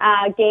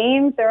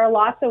games. There are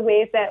lots of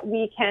ways that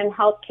we can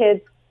help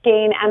kids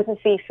gain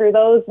empathy through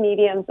those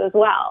mediums as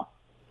well.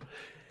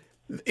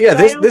 Yeah,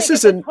 so this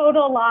is a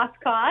total lost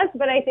cause,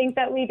 but I think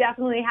that we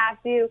definitely have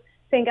to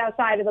think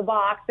outside of the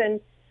box and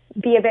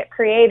be a bit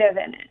creative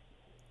in it.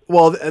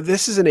 Well,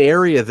 this is an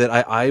area that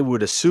I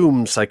would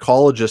assume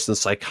psychologists and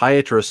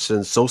psychiatrists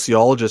and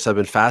sociologists have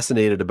been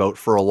fascinated about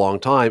for a long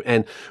time.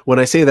 And when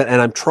I say that,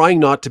 and I'm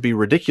trying not to be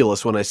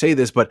ridiculous when I say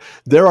this, but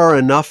there are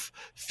enough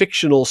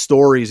fictional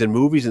stories and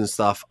movies and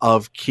stuff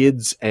of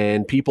kids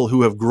and people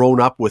who have grown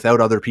up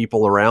without other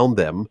people around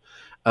them.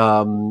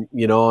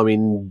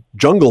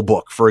 Jungle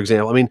Book, for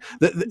example.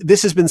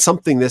 This has been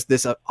something,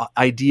 this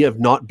idea of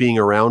not being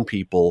around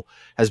people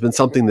has been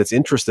something that's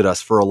interested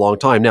us for a long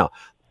time. Now,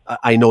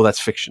 I know that's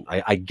fiction.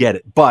 I get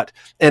it. But,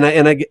 and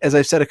I, as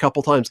I've said a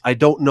couple times, I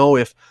don't know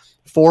if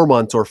 4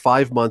 months or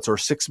 5 months or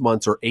 6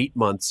 months or 8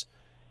 months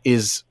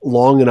is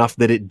long enough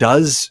that it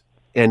does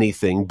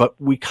anything. But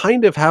we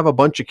kind of have a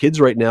bunch of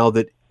kids right now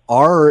that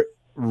are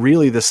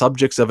really the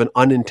subjects of an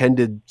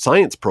unintended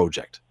science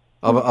project,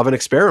 of an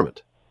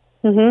experiment.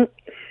 Mm-hmm.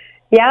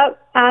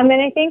 Yep. And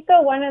I think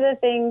that one of the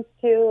things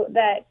too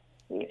that,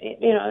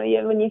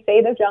 when you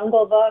say the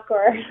Jungle Book,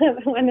 or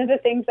one of the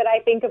things that I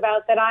think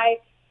about that I,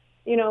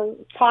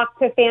 talk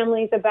to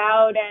families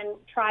about and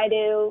try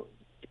to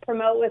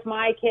promote with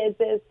my kids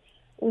is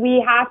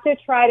we have to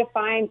try to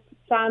find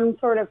some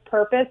sort of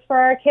purpose for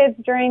our kids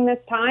during this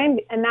time.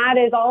 And that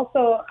is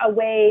also a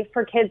way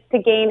for kids to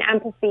gain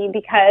empathy,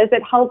 because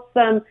it helps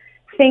them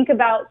think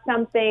about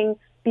something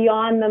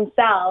beyond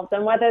themselves.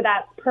 And whether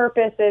that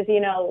purpose is,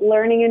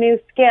 learning a new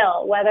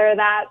skill, whether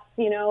that's,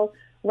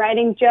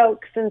 writing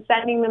jokes and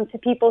sending them to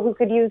people who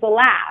could use a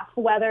laugh,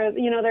 whether,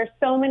 there's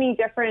so many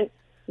different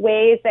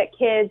ways that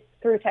kids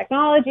through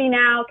technology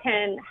now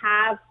can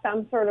have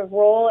some sort of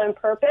role and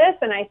purpose.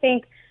 And I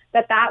think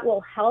that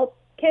will help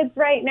kids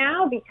right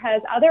now,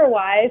 because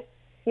otherwise,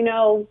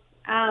 what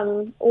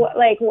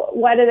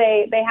do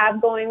they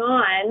have going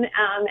on?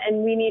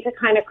 And we need to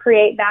kind of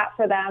create that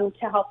for them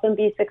to help them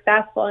be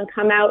successful and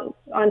come out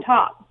on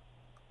top.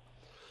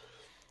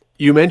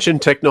 You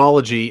mentioned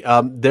technology.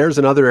 There's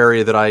another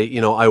area that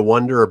I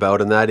wonder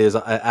about, and that is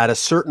at a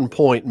certain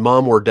point,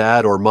 mom or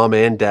dad, or mom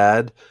and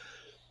dad,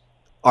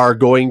 are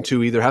going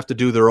to either have to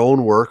do their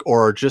own work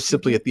or are just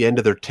simply at the end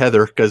of their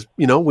tether, because,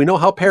 we know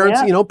how parents,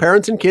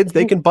 parents and kids,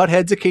 they can butt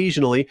heads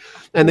occasionally,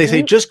 and they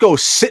say, just go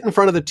sit in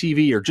front of the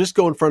TV or just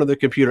go in front of the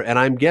computer. And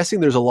I'm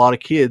guessing there's a lot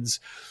of kids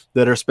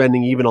that are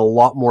spending even a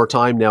lot more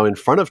time now in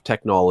front of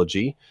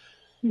technology.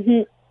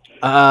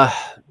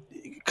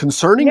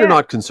 Concerning or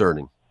not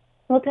concerning?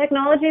 Well,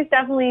 technology has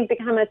definitely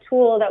become a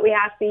tool that we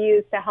have to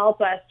use to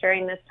help us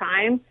during this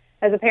time.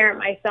 As a parent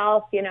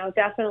myself,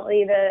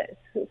 definitely the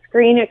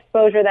screen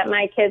exposure that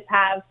my kids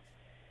have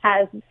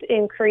has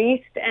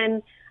increased.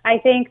 And I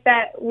think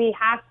that we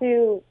have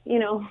to,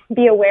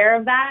 be aware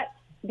of that,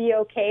 be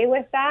okay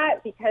with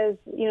that, because,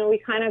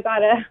 we kind of got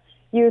to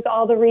use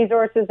all the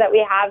resources that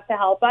we have to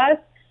help us.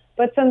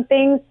 But some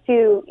things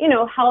to,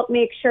 help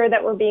make sure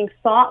that we're being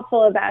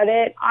thoughtful about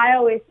it. I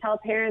always tell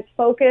parents,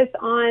 focus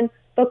on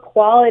the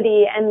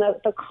quality and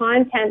the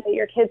content that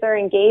your kids are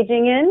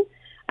engaging in.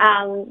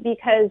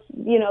 Because,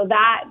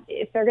 that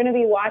if they're going to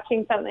be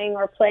watching something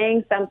or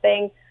playing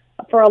something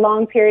for a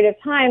long period of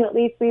time, at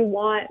least we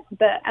want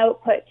the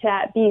output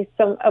to be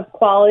some of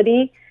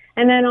quality.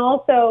 And then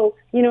also,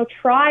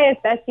 try as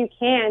best you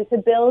can to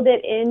build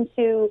it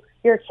into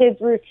your kids'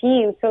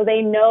 routine so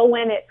they know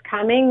when it's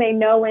coming, they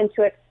know when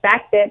to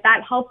expect it.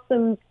 That helps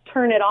them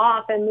turn it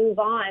off and move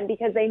on,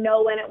 because they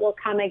know when it will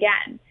come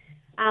again.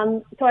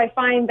 So I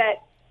find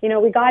that,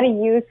 we got to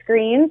use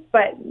screens,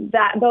 but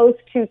those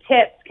two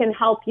tips can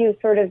help you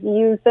sort of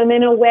use them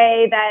in a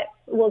way that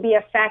will be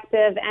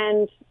effective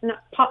and,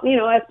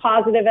 as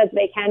positive as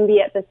they can be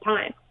at this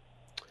time.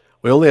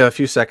 We only have a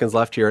few seconds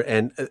left here,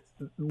 and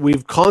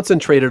we've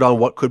concentrated on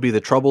what could be the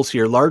troubles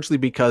here, largely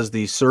because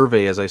the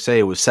survey, as I say,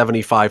 it was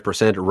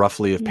 75%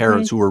 roughly of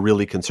parents who were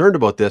really concerned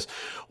about this.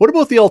 What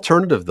about the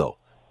alternative, though?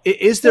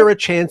 Is there a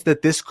chance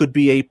that this could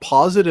be a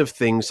positive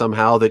thing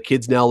somehow, that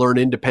kids now learn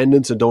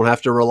independence and don't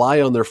have to rely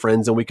on their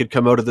friends, and we could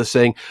come out of this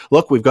saying,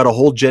 look, we've got a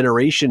whole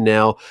generation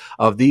now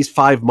of these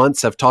 5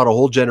 months have taught a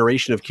whole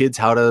generation of kids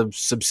how to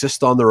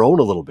subsist on their own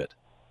a little bit?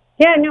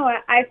 Yeah, no,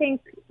 I think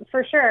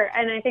for sure.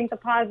 And I think the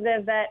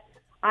positive that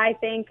I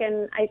think,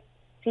 and I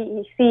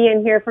see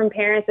and hear from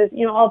parents is,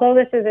 although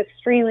this is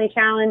extremely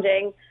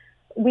challenging,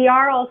 we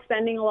are all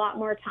spending a lot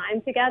more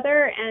time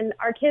together, and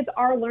our kids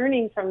are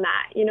learning from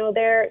that.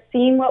 They're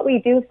seeing what we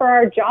do for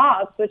our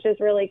jobs, which is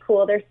really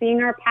cool. They're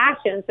seeing our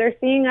passions. They're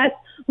seeing us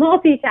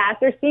multitask.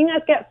 They're seeing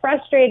us get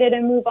frustrated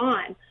and move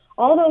on.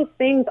 All those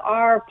things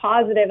are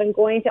positive and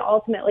going to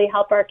ultimately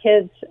help our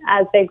kids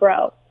as they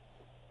grow.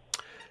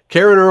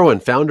 Caron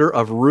Irwin, founder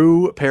of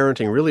Roo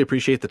Parenting. Really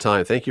appreciate the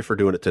time. Thank you for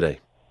doing it today.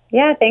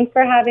 Yeah, thanks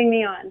for having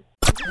me on.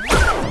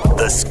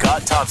 The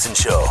Scott Thompson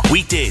Show,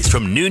 weekdays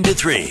from noon to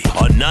 3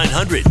 on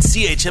 900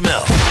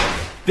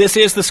 CHML. This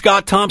is the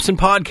Scott Thompson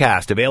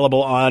Podcast,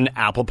 available on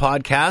Apple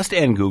Podcast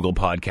and Google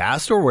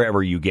Podcast, or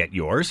wherever you get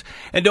yours.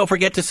 And don't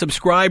forget to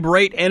subscribe,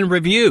 rate, and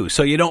review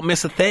so you don't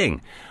miss a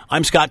thing.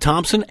 I'm Scott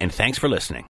Thompson, and thanks for listening.